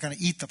animal is not going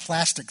to eat the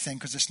plastic thing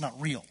because it's not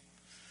real.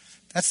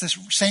 That's the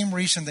same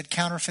reason that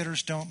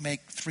counterfeiters don't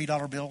make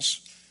 $3 bills.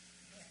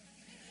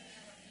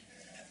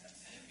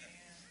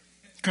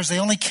 Because they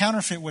only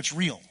counterfeit what's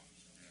real.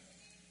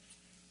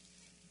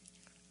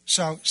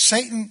 So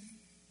Satan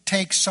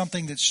takes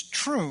something that's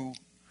true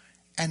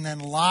and then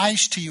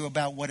lies to you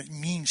about what it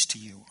means to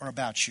you or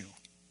about you.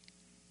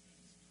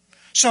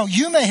 So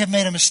you may have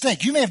made a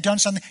mistake. You may have done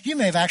something. You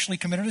may have actually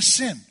committed a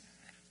sin.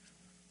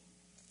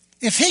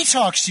 If he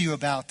talks to you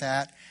about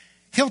that,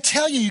 he'll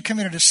tell you you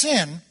committed a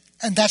sin,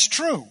 and that's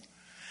true.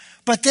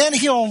 But then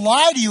he'll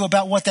lie to you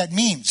about what that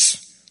means.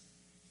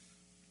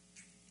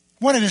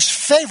 One of his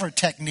favorite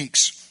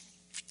techniques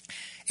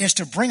is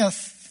to bring a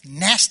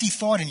nasty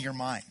thought in your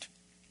mind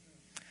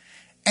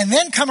and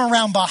then come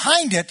around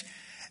behind it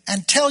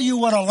and tell you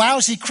what a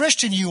lousy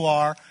Christian you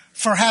are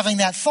for having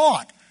that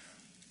thought.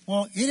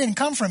 Well, it didn't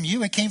come from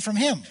you, it came from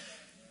him.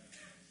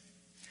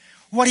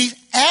 What he's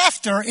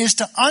after is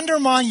to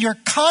undermine your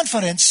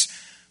confidence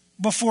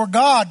before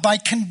God by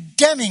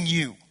condemning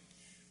you.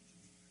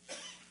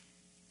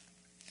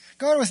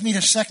 Go with me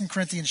to 2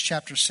 Corinthians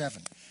chapter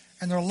 7.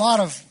 And there are a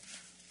lot of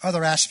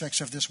other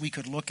aspects of this we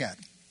could look at.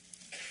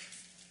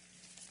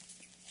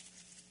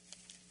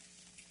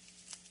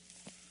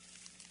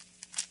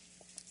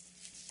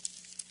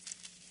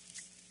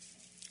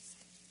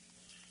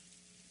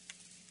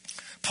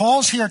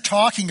 Paul's here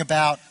talking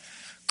about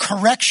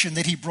correction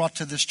that he brought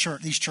to these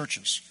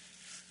churches,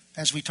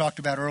 as we talked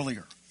about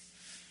earlier.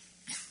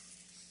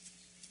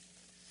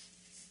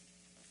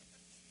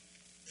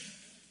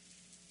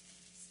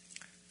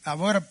 I'm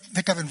going to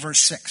pick up in verse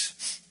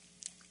 6.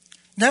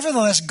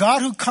 Nevertheless,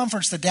 God who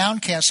comforts the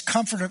downcast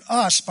comforted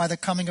us by the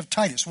coming of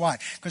Titus. Why?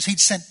 Because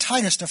he'd sent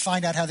Titus to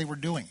find out how they were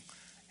doing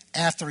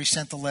after he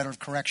sent the letter of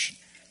correction.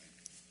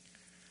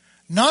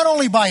 Not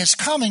only by his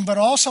coming, but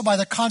also by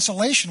the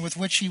consolation with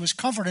which he was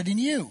comforted in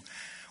you.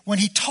 When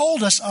he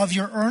told us of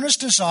your earnest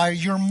desire,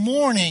 your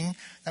mourning,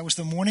 that was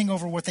the mourning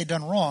over what they'd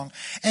done wrong,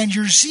 and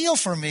your zeal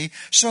for me,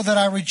 so that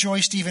I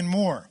rejoiced even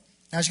more.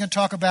 Now he's going to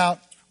talk about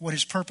what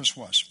his purpose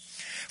was.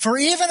 For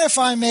even if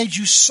I made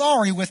you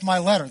sorry with my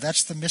letter,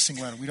 that's the missing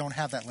letter, we don't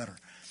have that letter,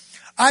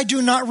 I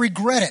do not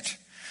regret it.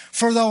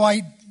 For though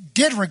I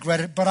did regret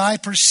it, but I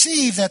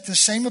perceive that the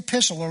same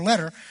epistle or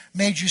letter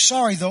made you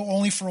sorry, though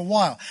only for a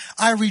while.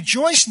 I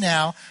rejoice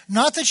now,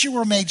 not that you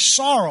were made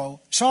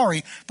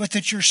sorry, but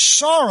that your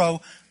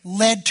sorrow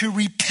led to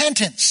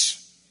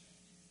repentance.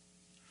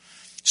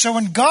 So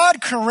when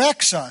God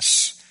corrects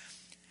us,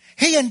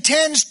 he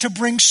intends to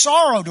bring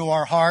sorrow to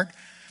our heart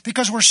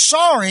because we're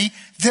sorry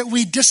that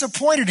we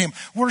disappointed him.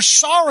 We're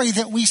sorry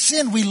that we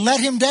sinned. We let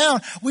him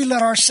down. We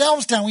let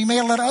ourselves down. We may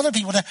have let other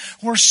people down.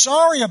 We're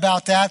sorry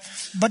about that.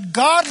 But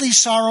godly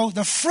sorrow,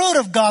 the fruit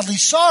of godly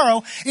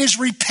sorrow is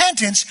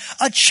repentance,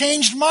 a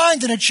changed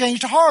mind and a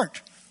changed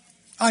heart.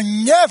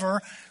 I'm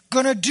never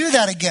going to do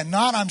that again.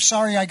 Not, I'm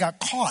sorry I got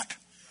caught.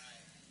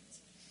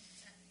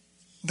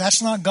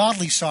 That's not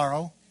godly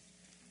sorrow.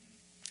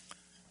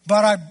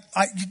 But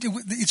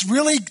it's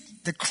really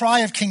the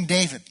cry of King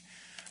David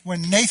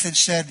when Nathan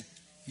said,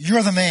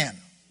 "You're the man."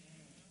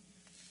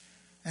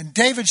 And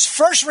David's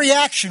first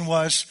reaction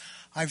was,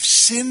 I've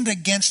sinned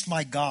against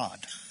my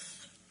God.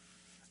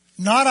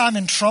 Not I'm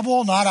in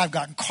trouble, not I've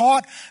gotten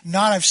caught,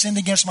 not I've sinned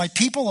against my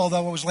people,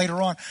 although it was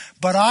later on,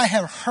 but I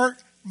have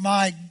hurt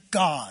my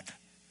God.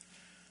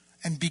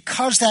 And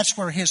because that's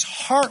where his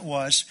heart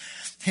was,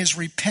 his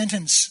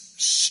repentance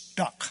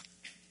stuck.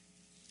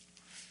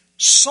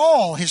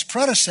 Saul, his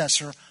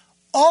predecessor,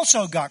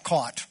 also got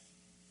caught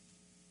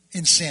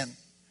in sin.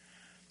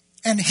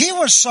 And he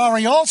was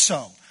sorry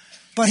also.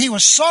 But he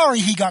was sorry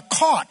he got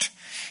caught.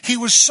 He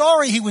was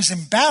sorry he was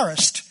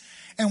embarrassed.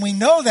 And we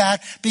know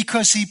that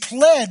because he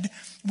pled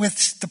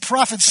with the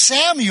prophet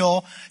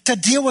Samuel to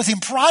deal with him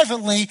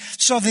privately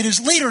so that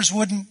his leaders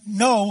wouldn't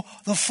know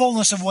the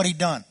fullness of what he'd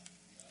done.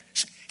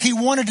 He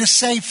wanted to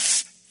save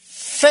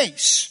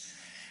face,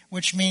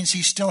 which means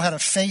he still had a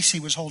face he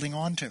was holding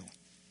on to.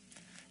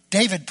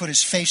 David put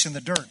his face in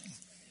the dirt.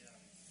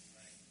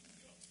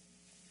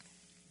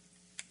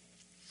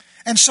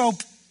 And so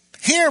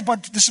here,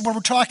 but this is what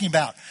we're talking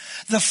about.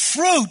 The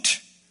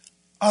fruit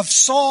of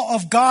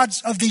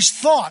these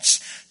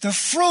thoughts, the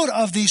fruit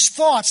of these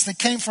thoughts that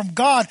came from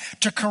God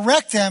to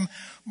correct them,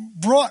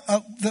 brought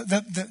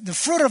the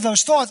fruit of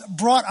those thoughts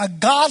brought a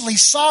godly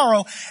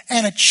sorrow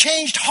and a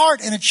changed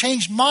heart and a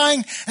changed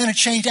mind and a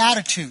changed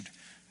attitude.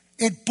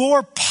 It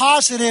bore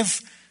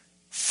positive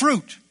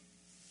fruit.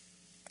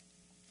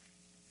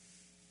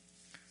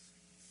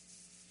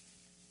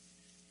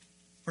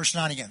 Verse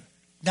 9 again.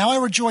 Now I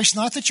rejoice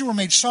not that you were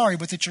made sorry,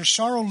 but that your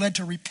sorrow led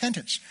to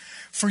repentance.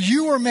 For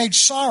you were made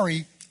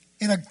sorry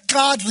in a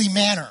godly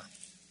manner,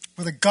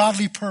 with a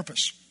godly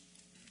purpose,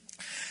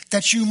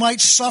 that you might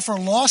suffer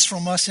loss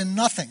from us in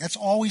nothing. That's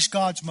always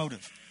God's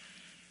motive,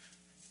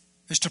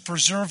 is to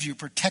preserve you,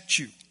 protect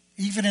you,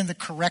 even in the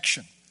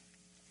correction.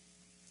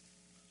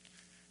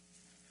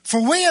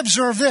 For we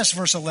observe this,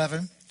 verse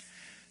 11,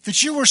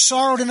 that you were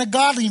sorrowed in a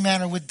godly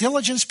manner, with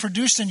diligence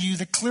produced in you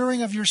the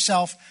clearing of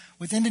yourself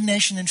with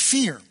indignation and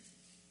fear.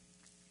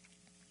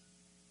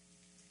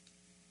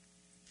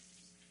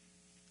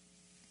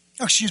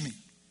 Oh, excuse me.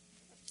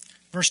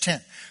 Verse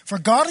 10. For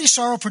godly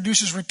sorrow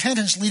produces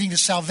repentance leading to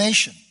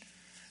salvation,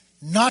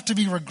 not to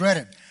be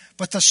regretted.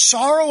 But the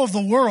sorrow of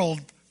the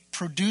world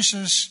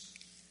produces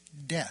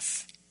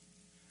death.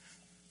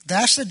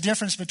 That's the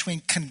difference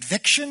between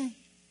conviction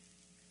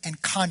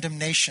and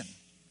condemnation.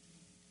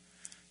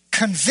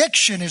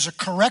 Conviction is a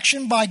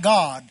correction by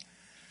God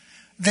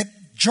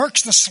that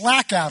jerks the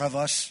slack out of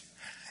us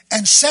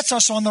and sets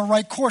us on the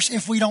right course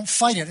if we don't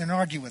fight it and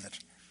argue with it.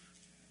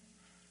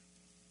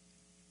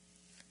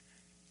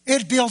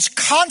 It builds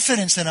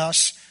confidence in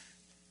us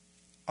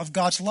of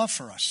God's love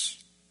for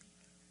us.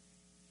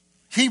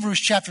 Hebrews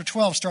chapter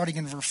 12, starting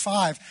in verse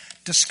 5,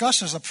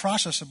 discusses the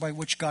process by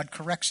which God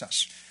corrects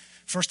us.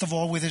 First of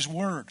all, with His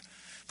Word.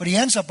 But he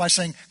ends up by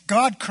saying,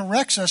 God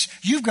corrects us.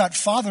 You've got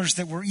fathers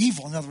that were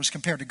evil. In other words,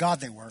 compared to God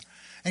they were.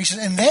 And he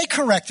says, and they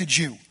corrected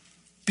you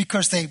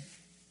because they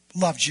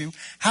loved you.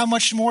 How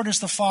much more does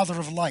the Father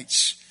of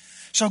lights?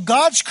 So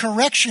God's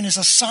correction is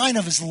a sign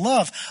of His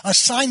love, a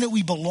sign that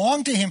we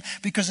belong to Him,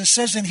 because it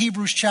says in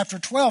Hebrews chapter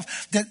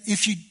 12 that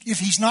if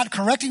He's not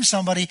correcting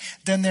somebody,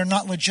 then they're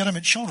not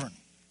legitimate children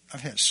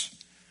of His.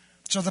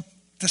 So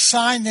the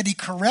sign that He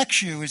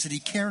corrects you is that He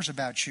cares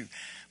about you.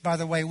 By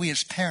the way, we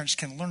as parents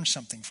can learn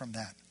something from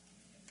that.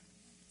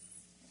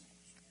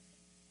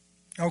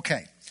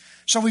 Okay,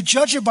 so we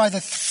judge it by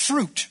the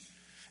fruit.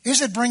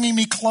 Is it bringing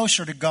me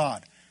closer to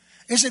God?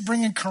 Is it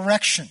bringing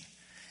correction?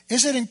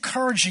 Is it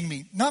encouraging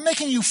me? Not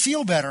making you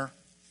feel better.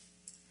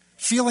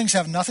 Feelings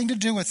have nothing to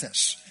do with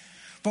this.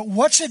 But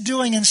what's it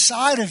doing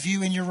inside of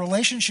you in your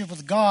relationship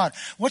with God?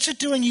 What's it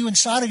doing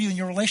inside of you in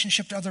your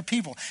relationship to other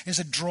people? Is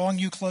it drawing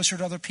you closer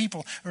to other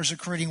people, or is it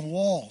creating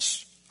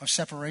walls of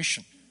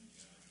separation?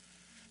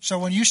 So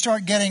when you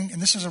start getting,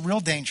 and this is a real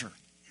danger,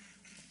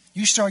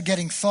 you start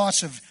getting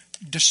thoughts of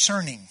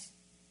discerning.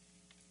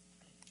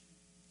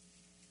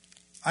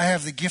 I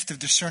have the gift of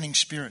discerning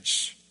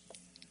spirits.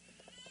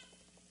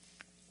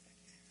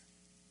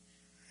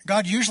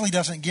 God usually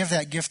doesn't give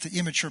that gift to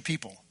immature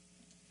people.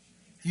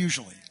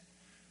 Usually.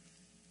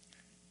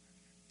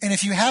 And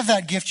if you have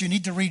that gift, you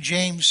need to read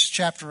James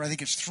chapter, I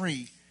think it's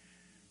 3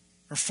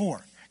 or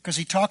 4. Because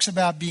he talks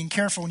about being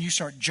careful when you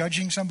start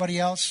judging somebody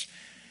else.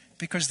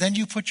 Because then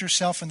you put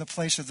yourself in the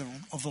place of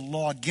the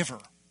lawgiver.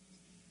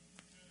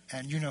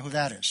 And you know who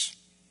that is.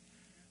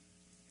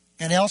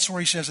 And elsewhere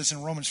he says, it's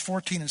in Romans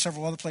 14 and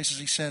several other places,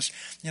 he says,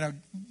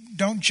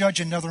 don't judge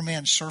another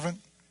man's servant.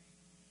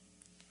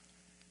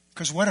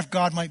 Because what if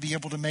God might be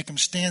able to make them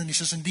stand? And he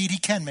says, indeed, He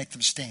can make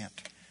them stand.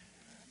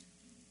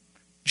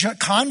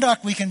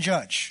 Conduct we can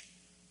judge.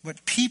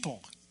 But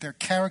people, their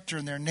character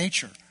and their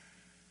nature,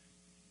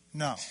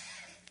 no.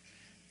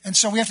 And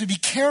so we have to be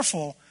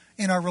careful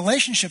in our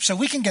relationship so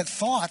we can get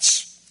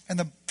thoughts. And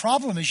the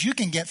problem is you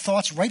can get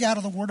thoughts right out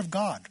of the Word of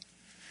God.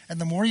 And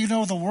the more you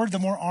know the Word, the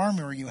more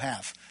armor you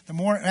have. The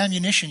more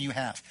ammunition you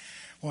have.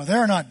 Well,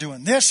 they're not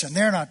doing this, and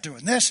they're not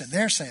doing this, and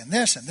they're saying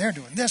this, and they're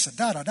doing this, and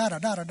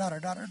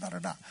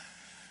da-da-da-da-da-da-da-da-da-da-da.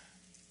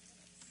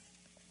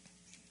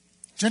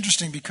 It's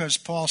interesting because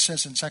Paul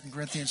says in 2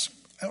 Corinthians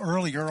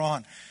earlier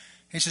on,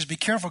 he says, be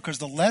careful because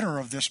the letter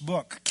of this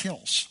book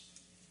kills.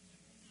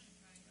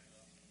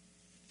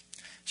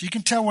 So you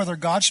can tell whether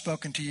God's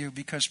spoken to you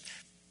because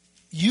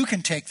you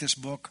can take this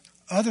book,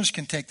 others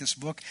can take this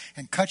book,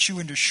 and cut you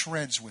into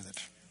shreds with it.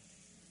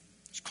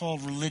 It's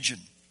called religion.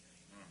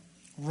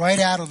 Right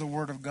out of the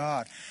Word of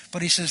God.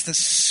 But he says the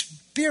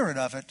spirit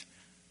of it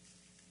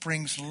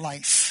brings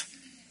life.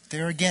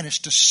 There again, it's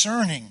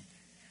discerning.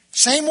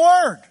 Same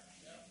word.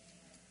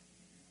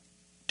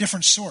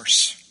 Different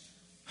source.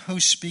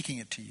 Who's speaking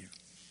it to you?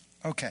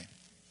 Okay.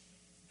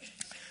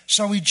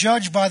 So we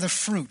judge by the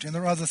fruit, and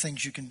there are other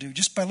things you can do.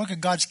 Just by looking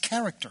at God's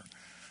character.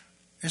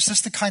 Is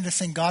this the kind of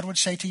thing God would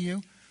say to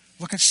you?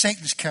 Look at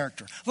Satan's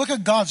character. Look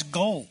at God's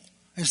goal.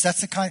 Is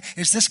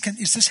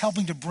this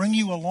helping to bring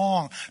you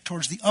along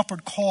towards the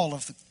upward call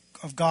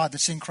of God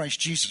that's in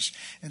Christ Jesus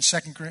in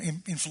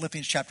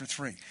Philippians chapter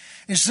 3?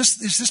 Is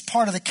this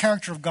part of the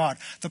character of God,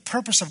 the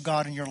purpose of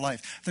God in your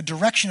life, the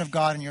direction of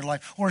God in your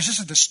life, or is this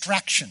a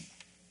distraction?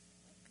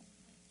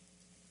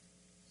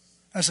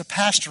 As a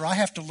pastor, I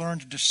have to learn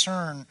to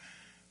discern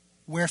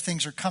where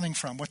things are coming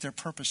from, what their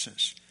purpose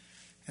is.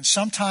 And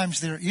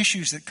sometimes there are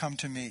issues that come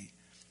to me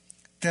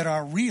that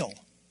are real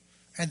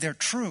and they're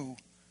true,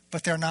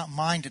 but they're not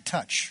mine to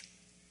touch.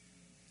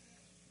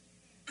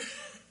 I'll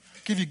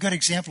give you a good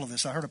example of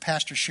this. I heard a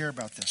pastor share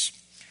about this.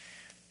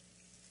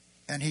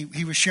 And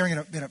he was sharing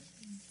it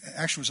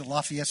actually it was a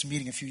Lafayette's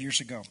meeting a few years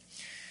ago.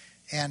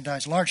 And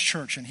it's a large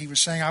church, and he was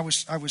saying, I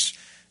was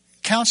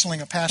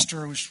counseling a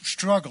pastor who was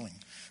struggling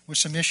with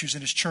some issues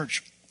in his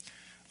church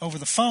over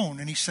the phone,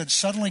 and he said,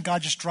 suddenly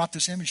God just dropped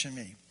this image in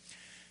me.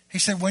 He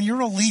said, when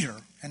you're a leader,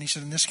 and he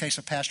said, in this case,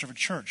 a pastor of a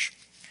church,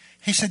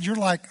 he said, you're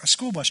like a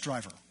school bus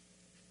driver.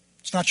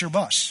 It's not your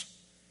bus,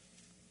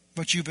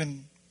 but you've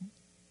been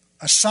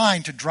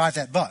assigned to drive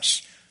that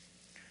bus.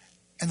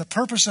 And the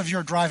purpose of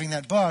your driving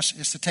that bus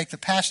is to take the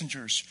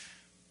passengers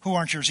who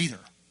aren't yours either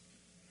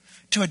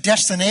to a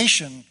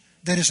destination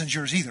that isn't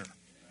yours either.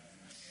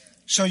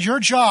 So your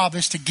job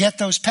is to get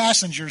those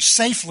passengers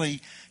safely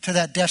to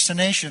that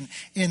destination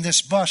in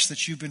this bus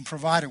that you've been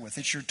provided with.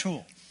 It's your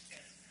tool.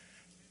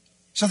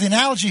 So the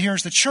analogy here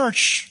is the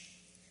church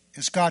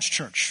is God's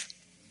church.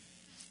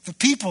 The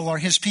people are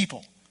his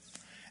people.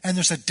 And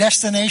there's a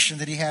destination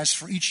that he has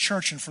for each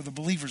church and for the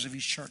believers of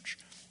each church.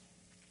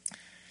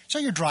 So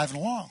you're driving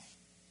along.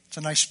 It's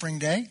a nice spring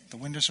day. The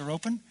windows are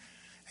open.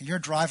 And you're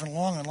driving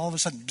along, and all of a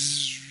sudden,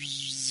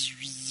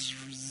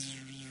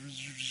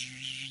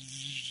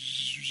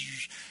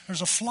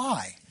 there's a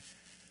fly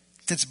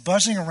that's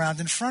buzzing around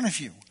in front of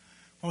you.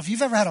 Well, if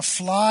you've ever had a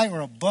fly or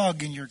a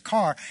bug in your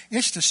car,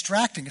 it's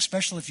distracting,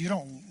 especially if you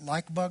don't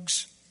like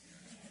bugs.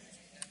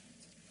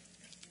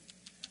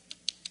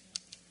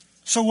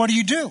 So what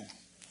do?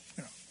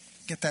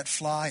 Get that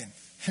fly and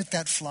hit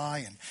that fly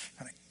and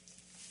kind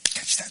of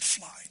catch that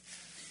fly.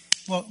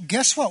 Well,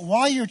 guess what?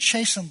 While you're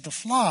chasing the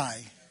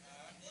fly,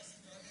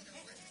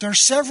 there's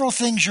several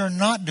things you're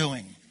not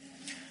doing.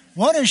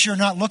 One is you're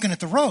not looking at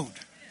the road.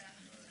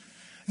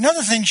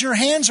 Another thing is your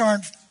hands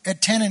aren't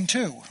at 10 and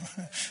 2.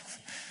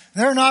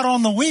 They're not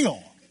on the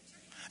wheel.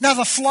 Now,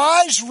 the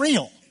fly's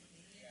real,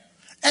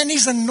 and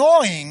he's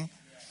annoying,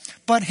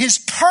 but his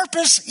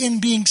purpose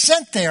in being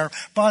sent there,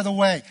 by the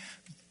way,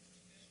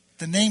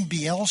 the name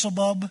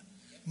Beelzebub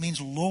means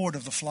Lord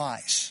of the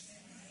Flies.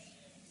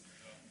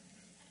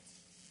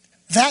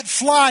 That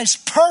fly's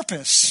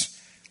purpose,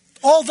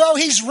 although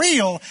he's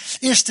real,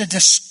 is to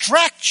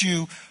distract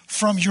you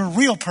from your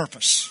real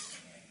purpose.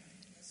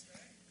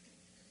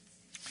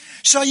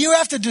 So you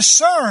have to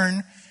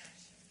discern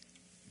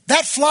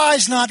that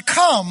fly's not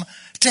come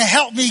to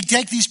help me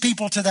take these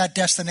people to that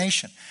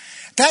destination.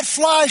 That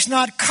fly's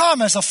not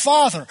come as a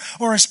father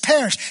or as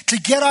parents to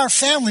get our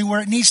family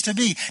where it needs to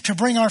be, to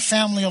bring our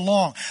family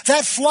along.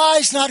 That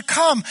fly's not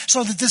come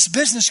so that this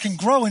business can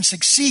grow and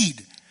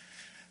succeed.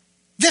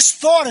 This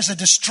thought is a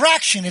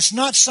distraction. It's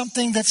not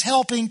something that's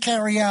helping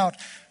carry out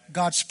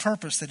God's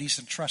purpose that he's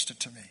entrusted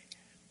to me.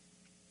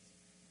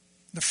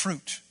 The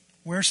fruit,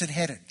 where's it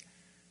headed?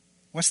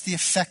 What's the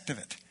effect of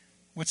it?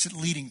 What's it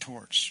leading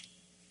towards?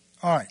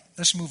 All right,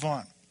 let's move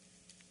on.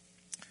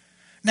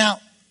 Now,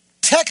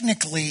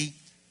 technically,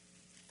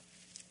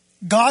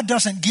 God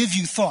doesn't give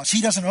you thoughts.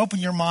 He doesn't open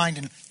your mind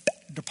and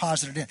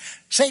deposit it in.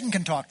 Satan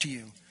can talk to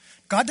you.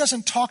 God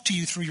doesn't talk to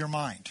you through your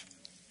mind.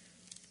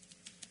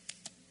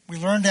 We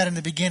learned that in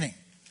the beginning.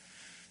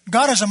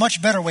 God has a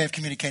much better way of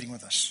communicating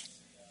with us.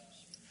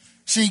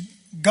 See,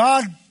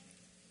 God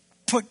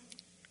put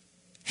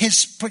a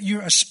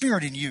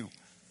spirit in you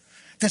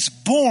that's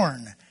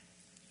born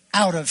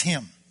out of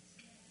him.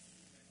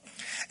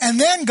 And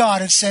then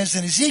God, it says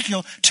in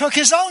Ezekiel, took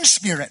his own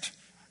spirit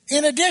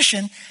in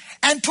addition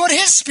and put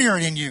his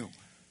spirit in you.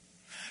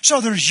 So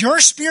there's your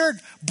spirit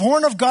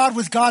born of God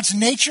with God's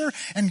nature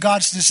and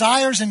God's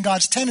desires and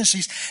God's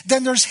tendencies.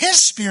 Then there's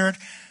his spirit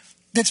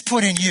that's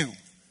put in you.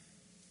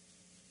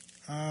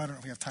 I don't know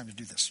if we have time to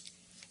do this.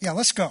 Yeah,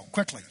 let's go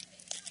quickly.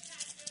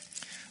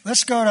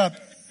 Let's go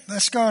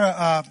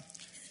to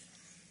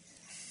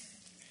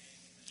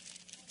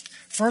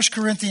 1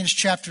 Corinthians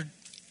chapter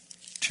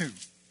 2.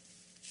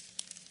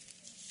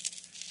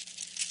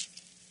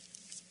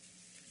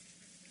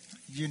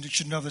 You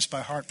should know this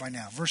by heart by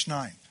now. Verse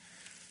 9.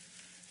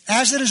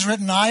 As it is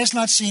written, eye has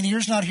not seen,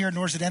 ears not heard,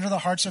 nor does it enter the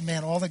hearts of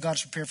man all that God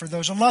has prepared for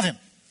those who love him.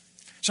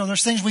 So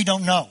there's things we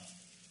don't know.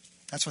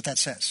 That's what that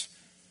says.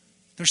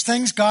 There's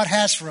things God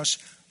has for us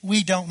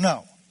we don't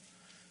know.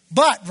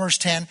 But, verse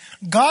 10,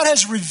 God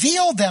has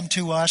revealed them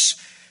to us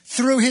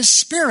through his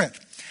Spirit.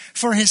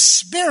 For his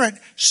Spirit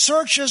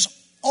searches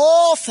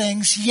all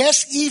things,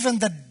 yes, even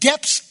the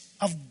depths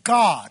of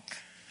God.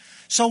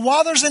 So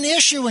while there's an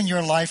issue in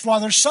your life,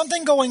 while there's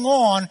something going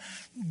on,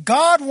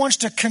 God wants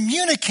to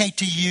communicate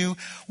to you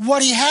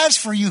what he has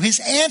for you, his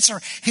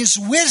answer, his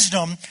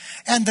wisdom,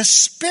 and the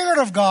Spirit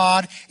of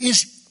God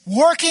is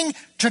working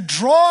to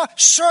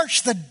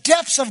search the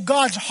depths of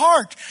God's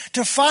heart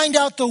to find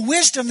out the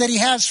wisdom that he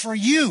has for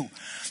you.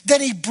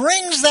 Then he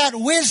brings that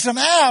wisdom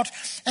out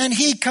and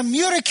he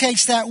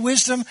communicates that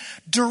wisdom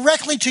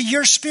directly to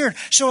your spirit.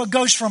 So it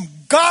goes from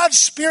God's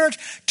Spirit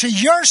to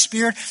your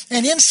spirit,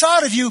 and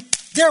inside of you,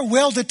 They're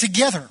welded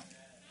together.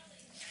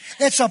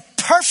 It's a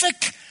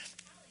perfect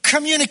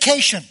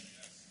communication.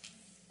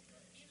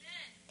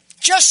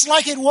 Just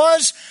like it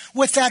was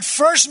with that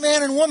first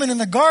man and woman in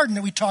the garden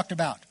that we talked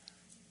about.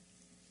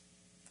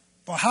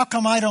 Well, how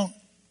come I don't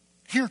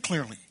hear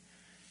clearly?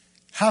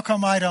 How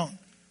come I don't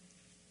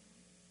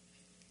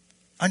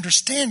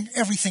understand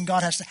everything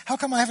God has to? How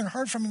come I haven't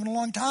heard from him in a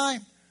long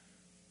time?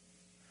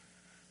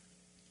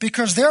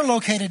 Because they're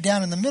located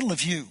down in the middle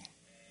of you.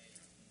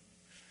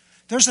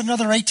 There's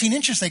another 18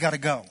 inches they got to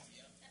go.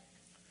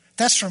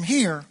 That's from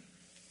here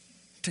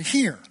to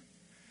here.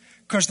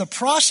 Because the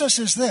process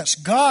is this.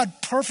 God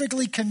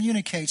perfectly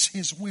communicates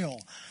his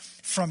will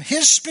from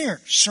his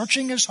spirit,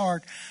 searching his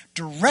heart,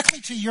 directly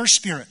to your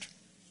spirit.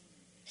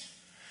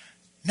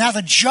 Now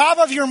the job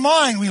of your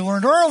mind, we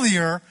learned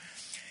earlier,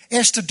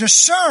 is to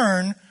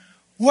discern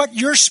what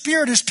your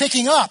spirit is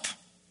picking up.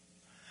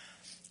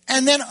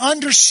 And then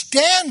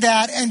understand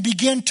that and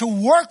begin to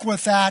work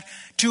with that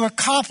to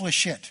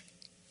accomplish it.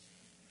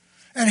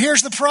 And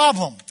here's the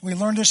problem. We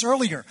learned this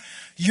earlier.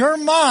 Your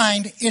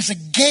mind is a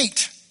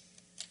gate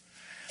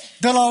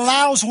that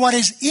allows what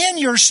is in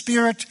your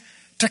spirit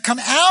to come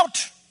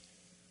out,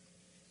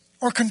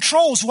 or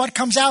controls what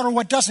comes out or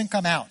what doesn't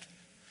come out.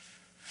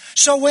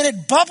 So when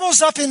it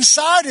bubbles up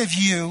inside of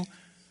you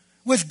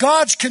with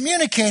God's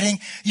communicating,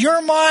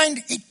 your mind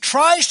it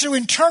tries to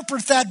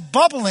interpret that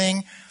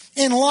bubbling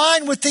in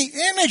line with the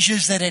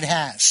images that it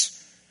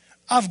has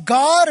of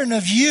God and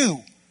of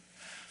you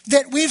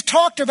that we've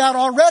talked about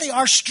already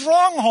are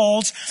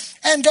strongholds,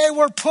 and they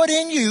were put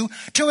in you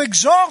to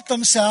exalt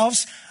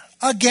themselves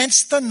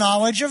against the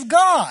knowledge of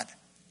God.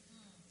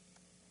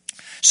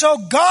 So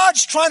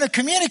God's trying to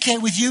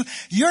communicate with you.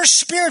 Your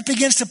spirit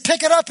begins to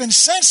pick it up and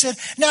sense it.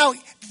 Now,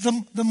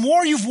 the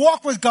more you've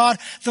walked with God,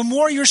 the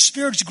more your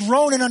spirit's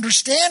grown and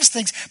understands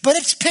things, but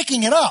it's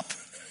picking it up.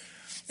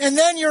 And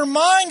then your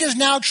mind is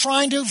now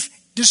trying to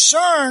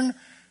discern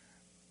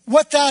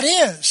what that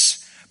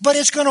is. But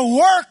it's going to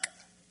work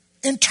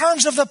in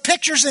terms of the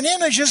pictures and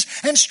images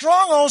and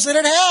strongholds that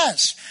it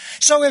has.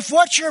 So if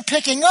what you're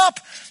picking up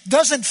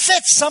doesn't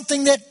fit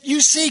something that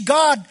you see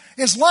God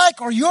is like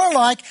or you're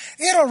like,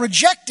 it'll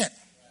reject it.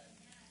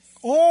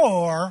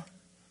 Or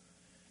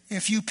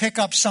if you pick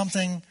up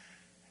something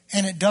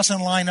and it doesn't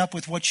line up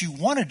with what you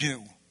want to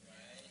do,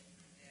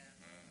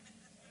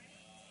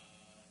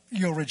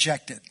 you'll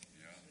reject it.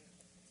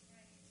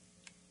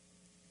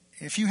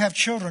 If you have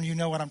children, you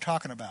know what I'm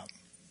talking about.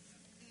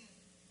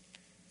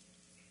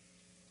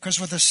 Because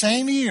with the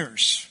same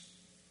ears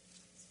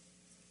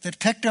that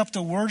picked up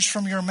the words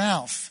from your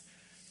mouth,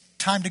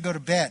 time to go to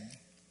bed,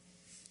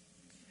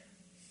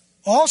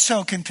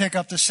 also can pick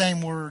up the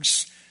same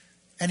words,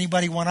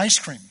 anybody want ice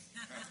cream?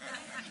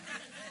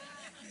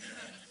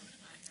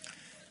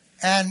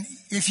 And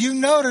if you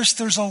notice,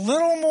 there's a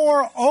little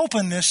more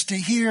openness to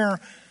hear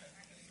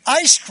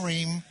ice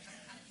cream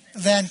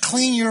than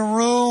clean your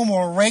room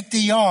or rake the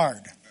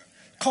yard.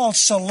 Called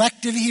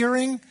selective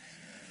hearing.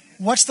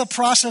 What's the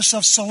process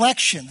of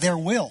selection? Their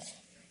will.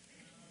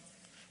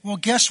 Well,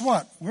 guess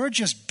what? We're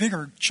just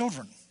bigger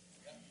children.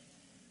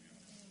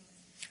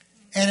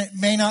 And it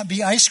may not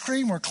be ice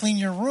cream or clean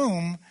your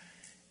room.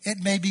 It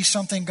may be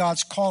something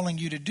God's calling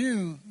you to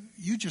do,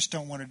 you just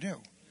don't want to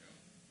do.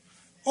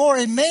 Or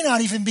it may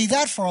not even be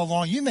that far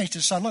along. You may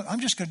decide, look, I'm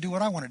just going to do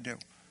what I want to do.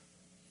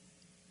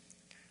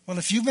 Well,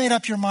 if you've made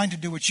up your mind to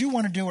do what you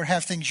want to do or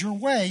have things your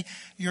way,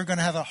 you're going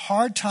to have a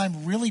hard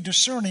time really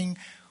discerning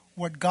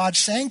what God's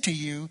saying to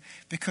you,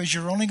 because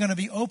you're only going to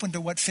be open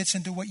to what fits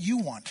into what you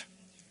want.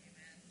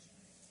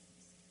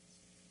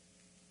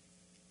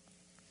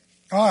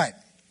 All right.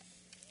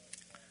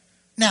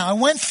 Now, I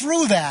went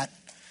through that.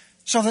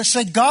 So that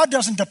said, God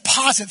doesn't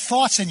deposit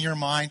thoughts in your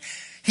mind.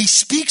 He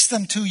speaks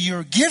them to you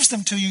or gives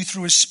them to you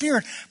through His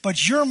Spirit.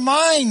 But your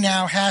mind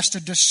now has to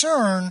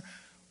discern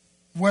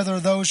whether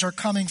those are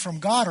coming from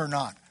God or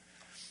not.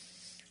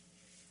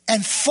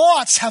 And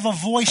thoughts have a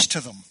voice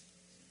to them,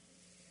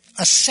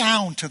 a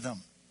sound to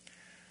them.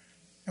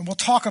 And we'll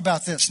talk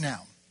about this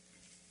now.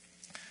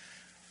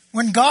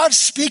 When God's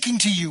speaking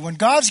to you, when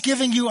God's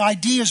giving you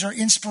ideas or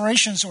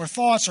inspirations or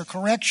thoughts or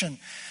correction,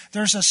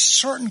 there's a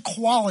certain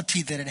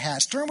quality that it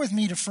has. Turn with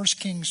me to 1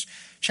 Kings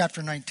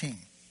chapter 19.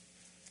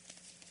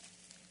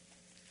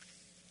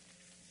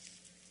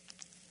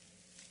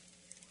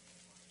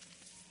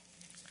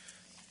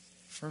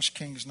 1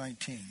 Kings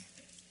 19.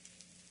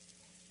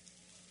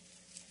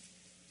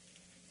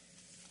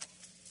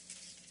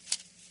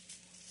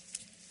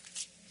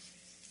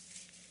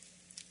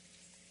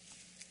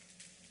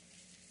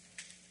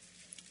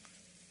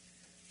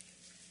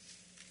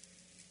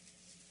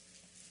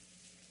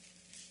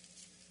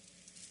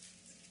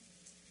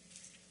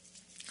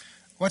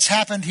 What's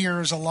happened here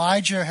is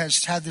Elijah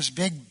has had this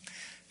big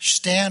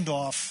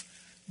standoff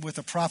with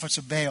the prophets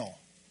of Baal.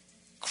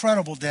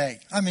 Incredible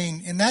day. I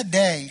mean, in that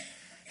day,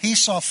 he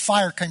saw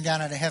fire come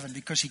down out of heaven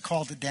because he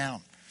called it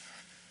down.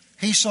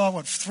 He saw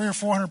 300 or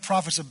 400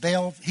 prophets of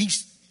Baal.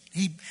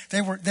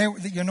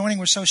 The anointing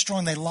was so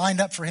strong they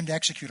lined up for him to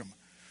execute them.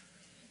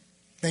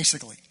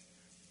 Basically.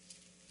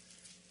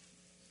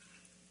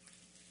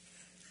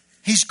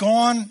 He's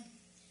gone.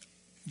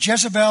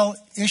 Jezebel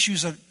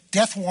issues a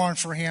death warrant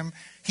for him.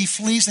 He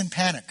flees in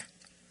panic.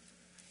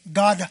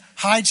 God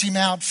hides him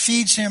out,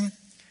 feeds him,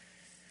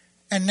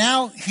 and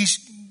now he's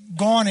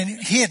gone and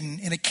hidden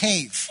in a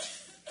cave.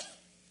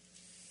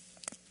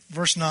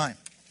 Verse 9.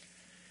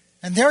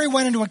 And there he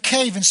went into a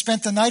cave and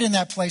spent the night in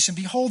that place. And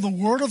behold, the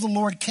word of the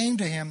Lord came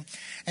to him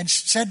and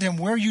said to him,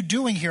 "Where are you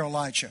doing here,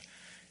 Elijah?"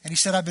 And he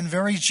said, "I've been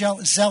very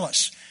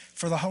zealous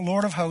for the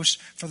Lord of hosts,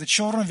 for the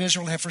children of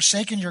Israel have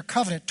forsaken your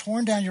covenant,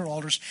 torn down your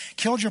altars,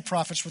 killed your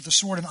prophets with the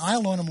sword, and I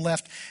alone am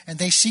left, and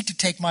they seek to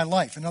take my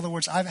life." In other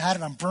words, I've had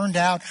it, I'm burned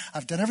out,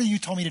 I've done everything you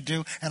told me to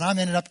do, and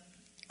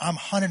I'm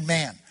hunted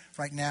man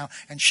right now,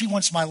 and she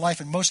wants my life,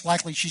 and most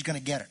likely she's going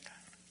to get it.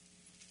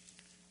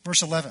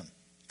 Verse 11.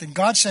 Then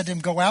God said to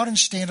him, "Go out and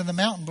stand on the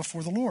mountain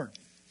before the Lord."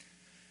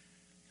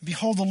 And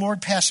behold, the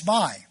Lord passed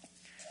by,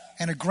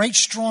 and a great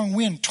strong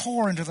wind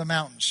tore into the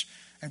mountains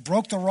and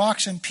broke the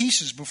rocks in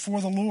pieces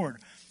before the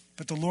Lord,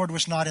 but the Lord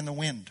was not in the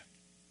wind.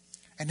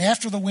 And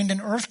after the wind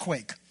an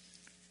earthquake,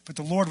 but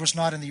the Lord was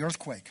not in the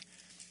earthquake.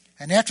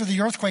 And after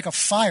the earthquake a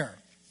fire,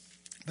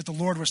 but the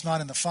Lord was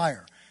not in the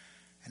fire.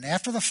 And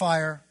after the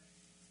fire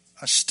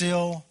a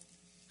still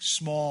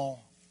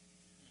small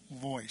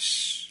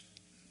voice.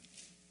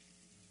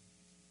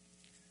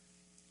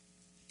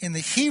 In the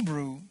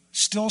Hebrew,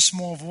 still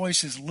small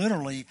voice is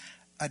literally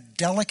a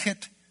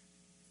delicate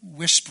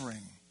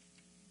whispering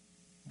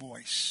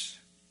voice.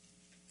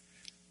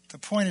 The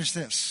point is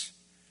this.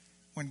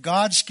 When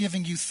God's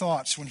giving you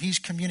thoughts, when he's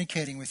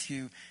communicating with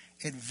you,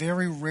 it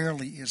very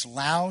rarely is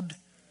loud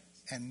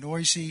and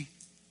noisy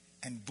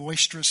and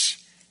boisterous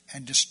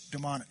and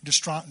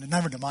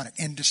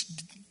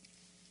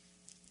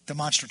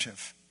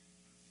demonstrative.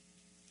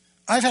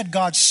 I've had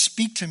God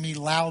speak to me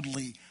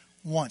loudly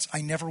once.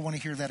 I never want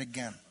to hear that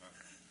again.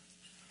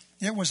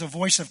 It was a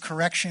voice of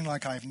correction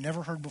like I've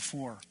never heard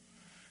before,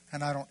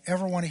 and I don't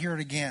ever want to hear it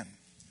again.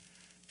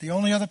 The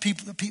only other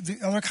the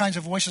other kinds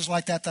of voices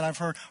like that I've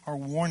heard are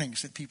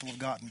warnings that people have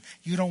gotten.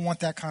 You don't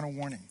want that kind of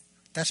warning.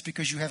 That's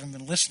because you haven't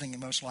been listening,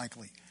 most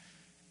likely.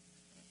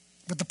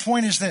 But the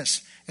point is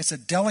this. It's a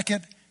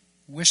delicate,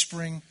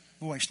 whispering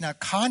voice. Now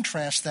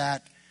contrast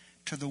that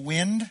to the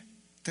wind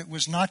that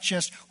was not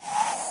just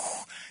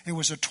it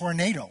was a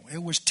tornado.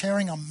 It was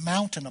tearing a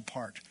mountain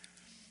apart.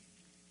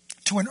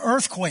 To an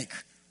earthquake.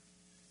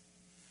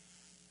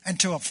 And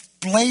to a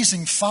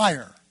blazing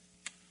fire.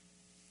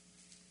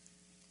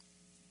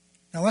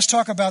 Now let's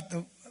talk about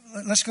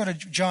let's go to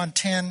John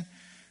 10.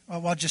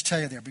 Well, I'll just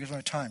tell you there because we don't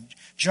have time.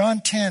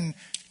 John 10,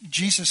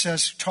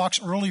 Jesus talks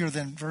earlier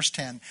than verse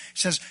 10. He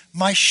says,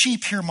 "My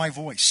sheep hear my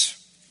voice."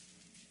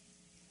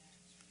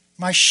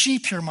 My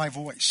sheep hear my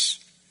voice.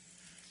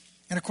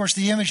 And of course,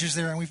 the image is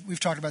there, and we've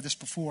talked about this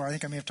before. I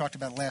think I may have talked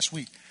about it last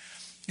week.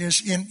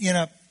 Is in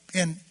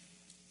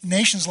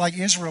nations like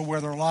Israel, where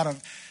there are a lot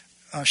of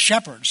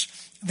shepherds,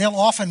 they'll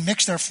often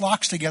mix their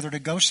flocks together to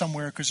go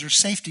somewhere because there's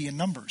safety in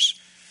numbers.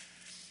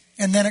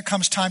 And then it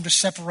comes time to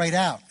separate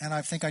out. And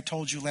I think I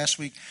told you last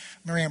week,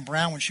 Marianne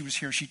Brown, when she was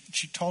here, she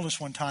told us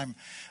one time.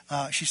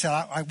 She said,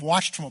 "I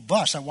watched from a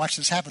bus. I watched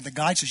this happen." The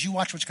guide says, "You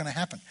watch what's going to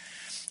happen."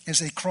 As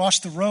they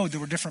crossed the road, there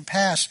were different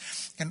paths,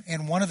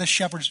 and one of the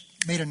shepherds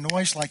made a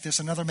noise like this,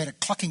 another made a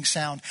clucking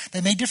sound.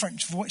 They made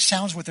different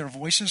sounds with their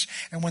voices,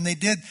 and when they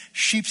did,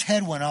 sheep's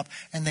head went up,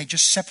 and they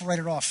just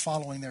separated off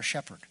following their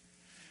shepherd,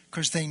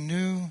 because they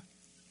knew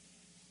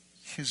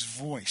his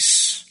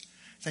voice.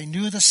 They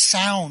knew the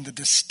sound, the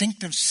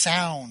distinctive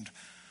sound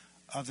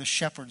of the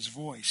shepherd's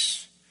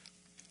voice.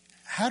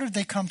 How did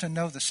they come to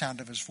know the sound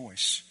of his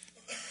voice?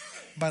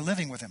 By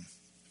living with him,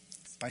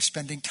 by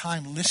spending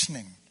time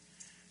listening,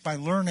 by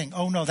learning,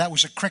 oh no, that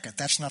was a cricket,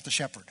 that's not the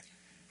shepherd.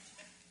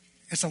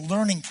 It's a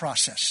learning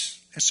process.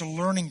 It's a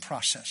learning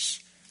process.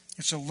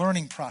 It's a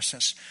learning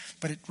process.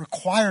 But it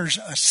requires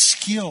a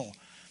skill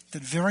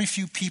that very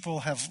few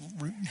people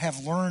have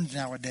learned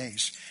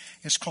nowadays.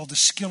 It's called the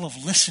skill of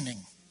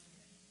listening.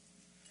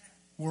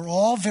 We're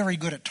all very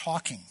good at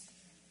talking,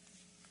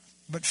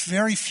 but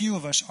very few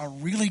of us are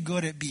really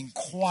good at being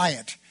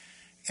quiet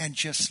and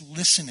just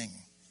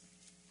listening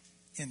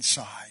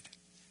inside.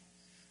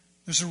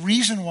 There's a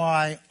reason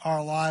why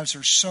our lives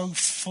are so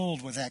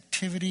filled with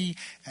activity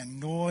and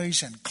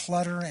noise and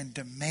clutter and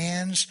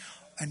demands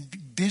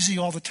and busy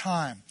all the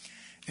time.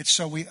 It's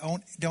so we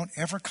don't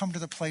ever come to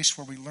the place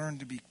where we learn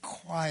to be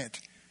quiet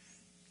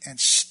and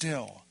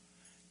still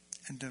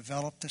and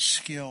develop the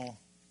skill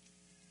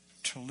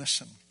to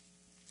listen.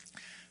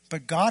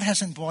 But God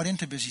hasn't bought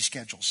into busy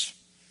schedules.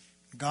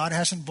 God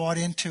hasn't bought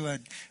into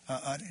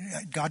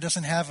God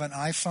doesn't have an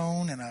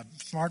iPhone and a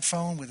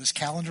smartphone with his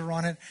calendar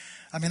on it.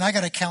 I mean, I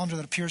got a calendar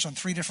that appears on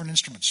 3 different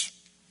instruments.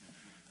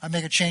 I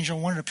make a change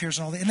on one, it appears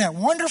on all the. Isn't that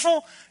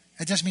wonderful?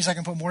 It just means I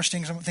can put more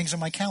things on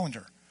my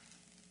calendar.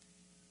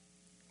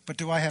 But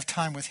do I have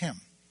time with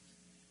him?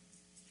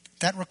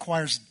 That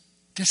requires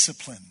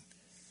discipline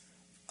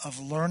of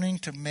learning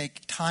to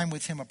make time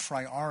with him a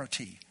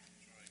priority,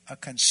 a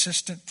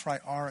consistent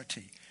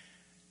priority.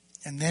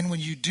 And then when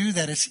you do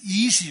that, it's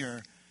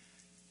easier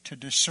to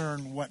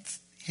discern what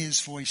his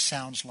voice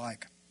sounds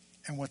like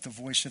and what the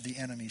voice of the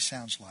enemy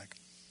sounds like.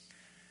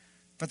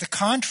 But the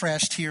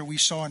contrast here we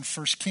saw in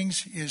 1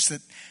 Kings is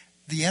that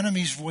the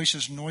enemy's voice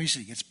is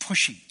noisy, it's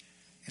pushy,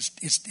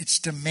 it's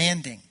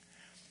demanding.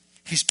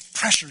 He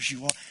pressures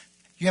you. Well,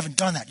 you haven't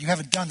done that. You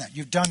haven't done that.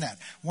 You've done that.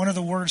 One of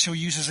the words he'll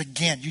use is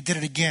again. You did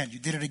it again. You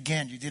did it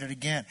again. You did it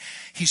again.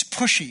 He's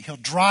pushy. He'll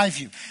drive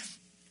you.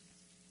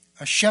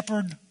 A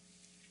shepherd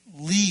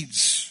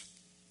leads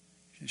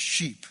his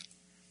sheep.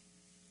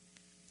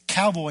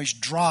 Cowboys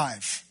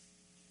drive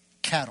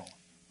cattle.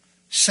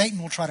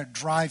 Satan will try to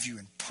drive you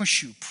and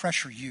push you,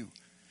 pressure you.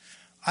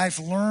 I've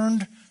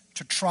learned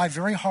to try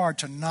very hard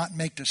to not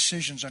make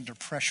decisions under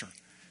pressure,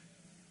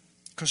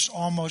 because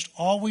almost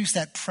always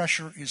that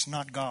pressure is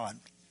not God.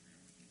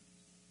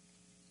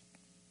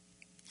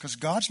 Because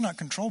God's not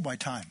controlled by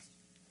time.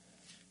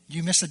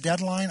 You miss a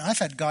deadline, I've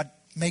had God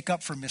make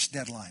up for missed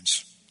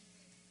deadlines.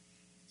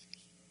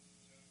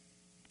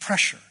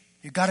 Pressure.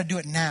 You got to do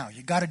it now.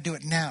 You got to do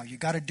it now. You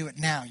got to do it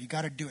now. You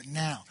got to do it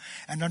now.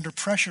 And under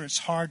pressure, it's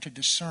hard to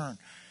discern.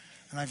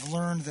 And I've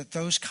learned that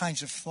those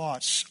kinds of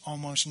thoughts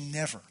almost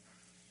never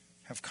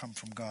have come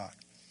from God.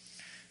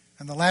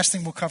 And the last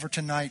thing we'll cover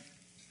tonight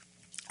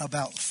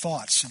about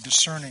thoughts and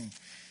discerning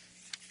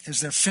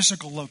is their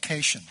physical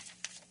location.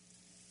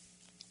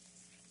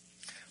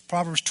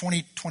 Proverbs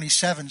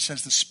 20:27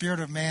 says, the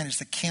spirit of man is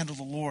the candle of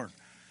the Lord,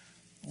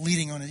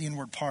 leading on the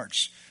inward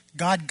parts.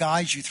 God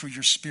guides you through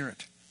your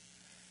spirit.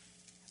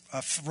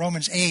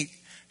 Romans 8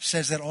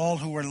 says that all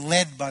who are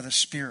led by the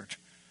Spirit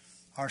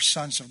are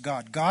sons of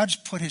God. God's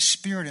put his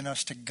Spirit in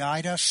us to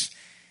guide us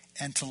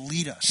and to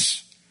lead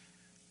us,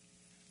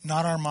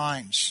 not our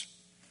minds.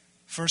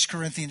 1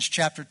 Corinthians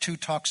chapter 2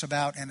 talks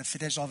about, and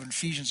it is of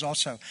Ephesians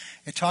also,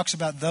 it talks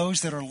about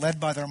those that are led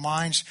by their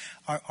minds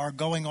are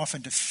going off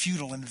into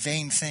futile and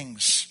vain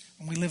things.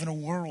 And we live in a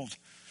world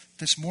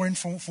that's more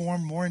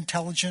informed, more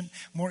intelligent,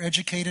 more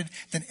educated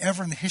than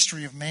ever in the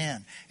history of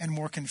man, and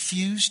more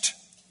confused,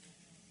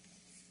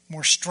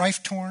 more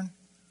strife-torn,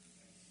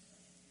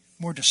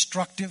 more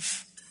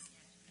destructive,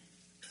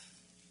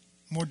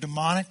 more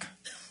demonic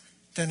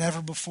than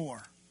ever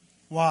before.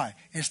 Why?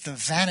 It's the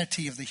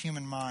vanity of the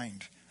human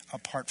mind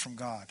apart from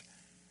God.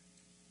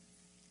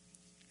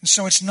 And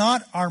so it's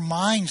not our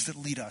minds that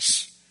lead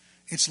us.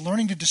 It's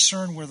learning to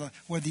discern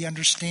where the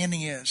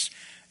understanding is.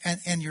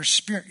 And your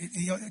spirit.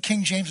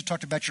 King James had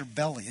talked about your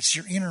belly. It's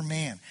your inner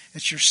man.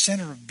 It's your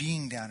center of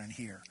being down in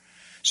here.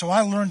 So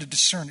I learned to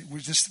discern,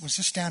 was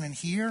this down in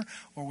here,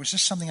 or was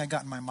this something I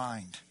got in my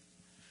mind?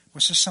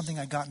 Was this something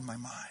I got in my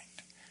mind?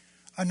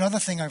 Another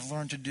thing I've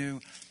learned to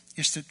do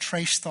is to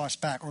trace thoughts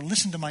back, or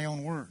listen to my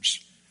own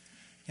words.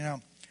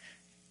 Well,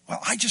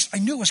 I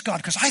knew it was God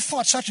because I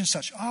thought such and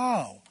such.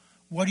 Oh,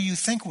 what do you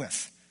think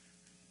with?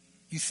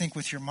 You think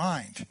with your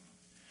mind.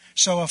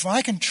 So if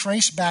I can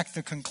trace back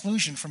the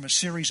conclusion from a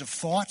series of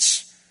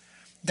thoughts,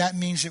 that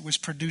means it was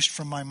produced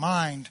from my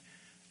mind,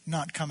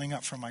 not coming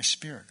up from my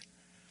spirit.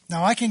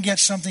 Now, I can get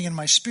something in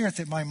my spirit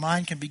that my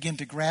mind can begin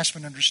to grasp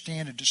and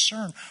understand and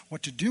discern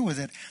what to do with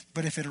it,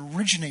 but if it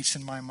originates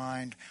in my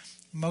mind,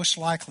 most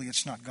likely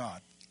it's not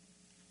God.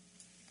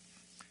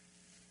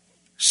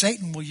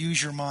 Satan will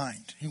use your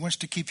mind. He wants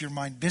to keep your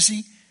mind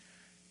busy.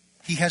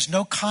 He has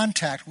no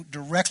contact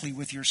directly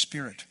with your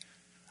spirit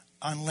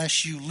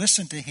unless you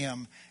listen to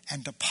him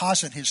and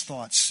deposit his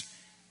thoughts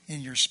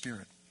in your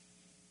spirit.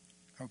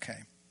 Okay.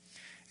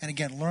 And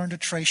again, learn to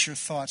trace your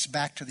thoughts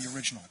back to the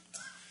original.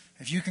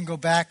 If you can go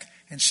back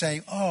and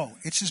say, oh,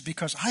 it's just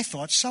because I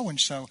thought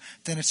so-and-so,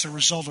 then it's a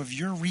result of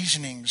your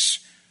reasonings,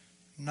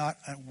 not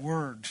a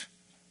word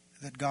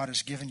that God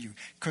has given you.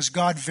 Because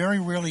God very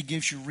rarely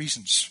gives you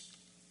reasons.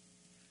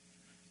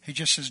 He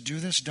just says, do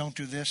this, don't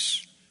do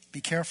this.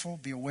 Be careful,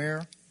 be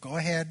aware, go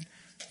ahead,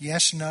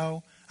 yes,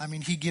 no. I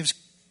mean, he gives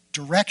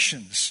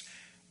directions,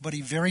 but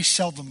he very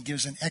seldom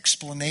gives an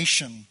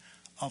explanation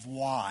of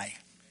why.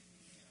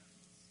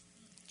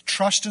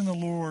 Trust in the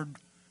Lord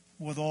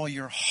with all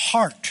your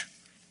heart.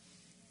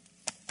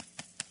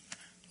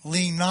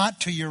 Lean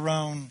not to your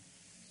own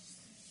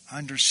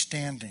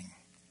understanding.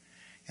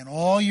 In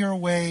all your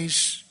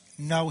ways,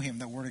 know him.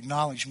 The word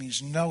acknowledge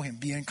means know him,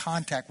 be in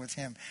contact with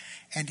him,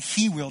 and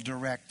he will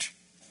direct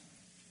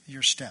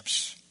your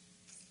steps.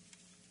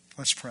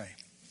 Let's pray.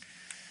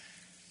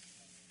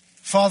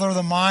 Father,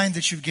 the mind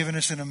that you've given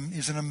us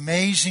is an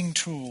amazing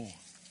tool.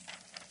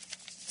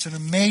 It's an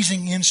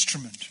amazing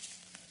instrument.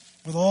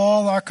 With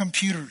all our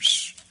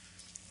computers,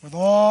 with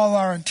all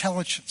our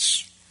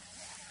intelligence,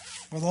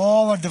 with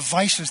all our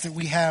devices that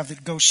we have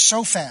that go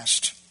so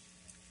fast,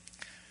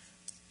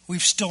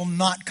 we've still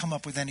not come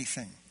up with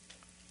anything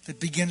that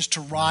begins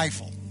to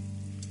rival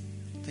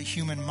the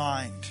human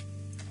mind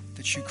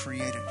that you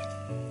created.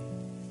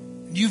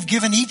 And you've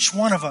given each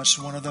one of us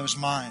one of those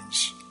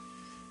minds.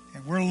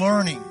 And we're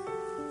learning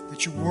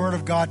that your Word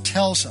of God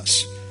tells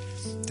us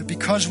that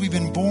because we've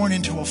been born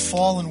into a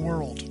fallen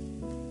world,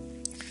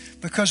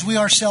 because we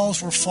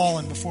ourselves were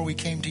fallen before we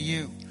came to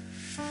you,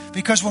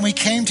 because when we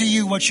came to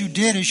you, what you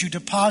did is you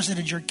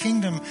deposited your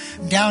kingdom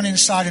down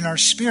inside in our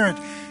spirit,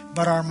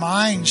 but our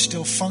minds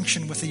still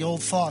function with the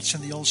old thoughts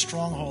and the old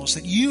strongholds,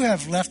 that you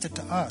have left it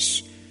to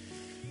us,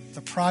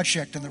 the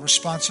project and the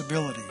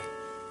responsibility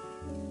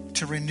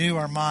to renew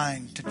our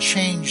mind, to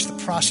change the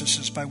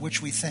processes by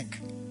which we think.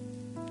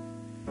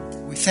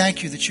 We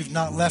thank you that you've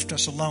not left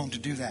us alone to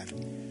do that.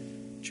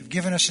 You've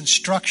given us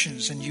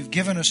instructions and you've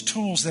given us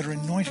tools that are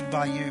anointed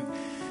by you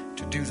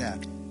to do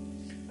that.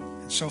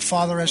 And so,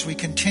 Father, as we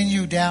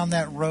continue down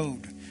that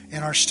road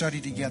in our study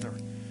together,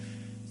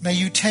 may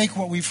you take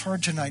what we've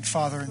heard tonight,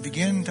 Father, and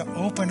begin to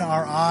open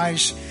our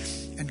eyes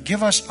and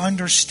give us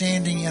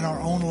understanding in our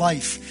own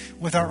life,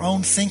 with our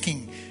own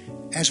thinking,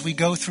 as we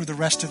go through the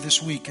rest of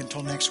this week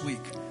until next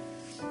week.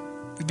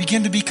 We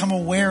begin to become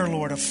aware,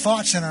 Lord, of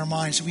thoughts in our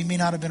minds that we may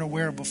not have been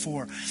aware of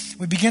before.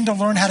 We begin to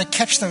learn how to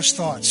catch those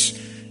thoughts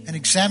and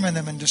examine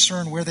them and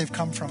discern where they've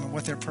come from and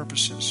what their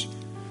purpose is.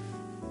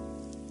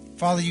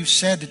 Father, you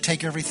said to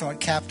take every thought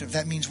captive.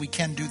 That means we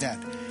can do that.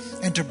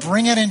 And to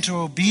bring it into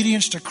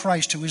obedience to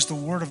Christ, who is the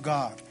Word of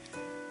God.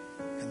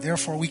 And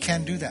therefore we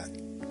can do that.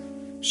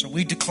 So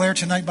we declare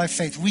tonight by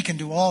faith, we can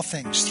do all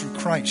things through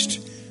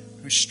Christ,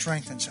 who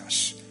strengthens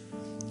us.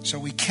 So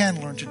we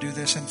can learn to do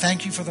this. And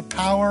thank you for the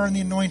power and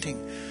the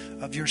anointing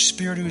of your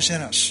Spirit who is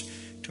in us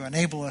to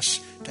enable us,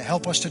 to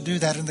help us to do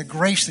that, and the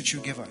grace that you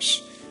give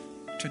us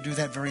to do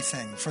that very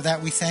thing. For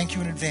that we thank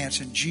you in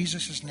advance. In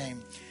Jesus'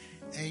 name,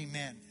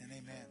 amen.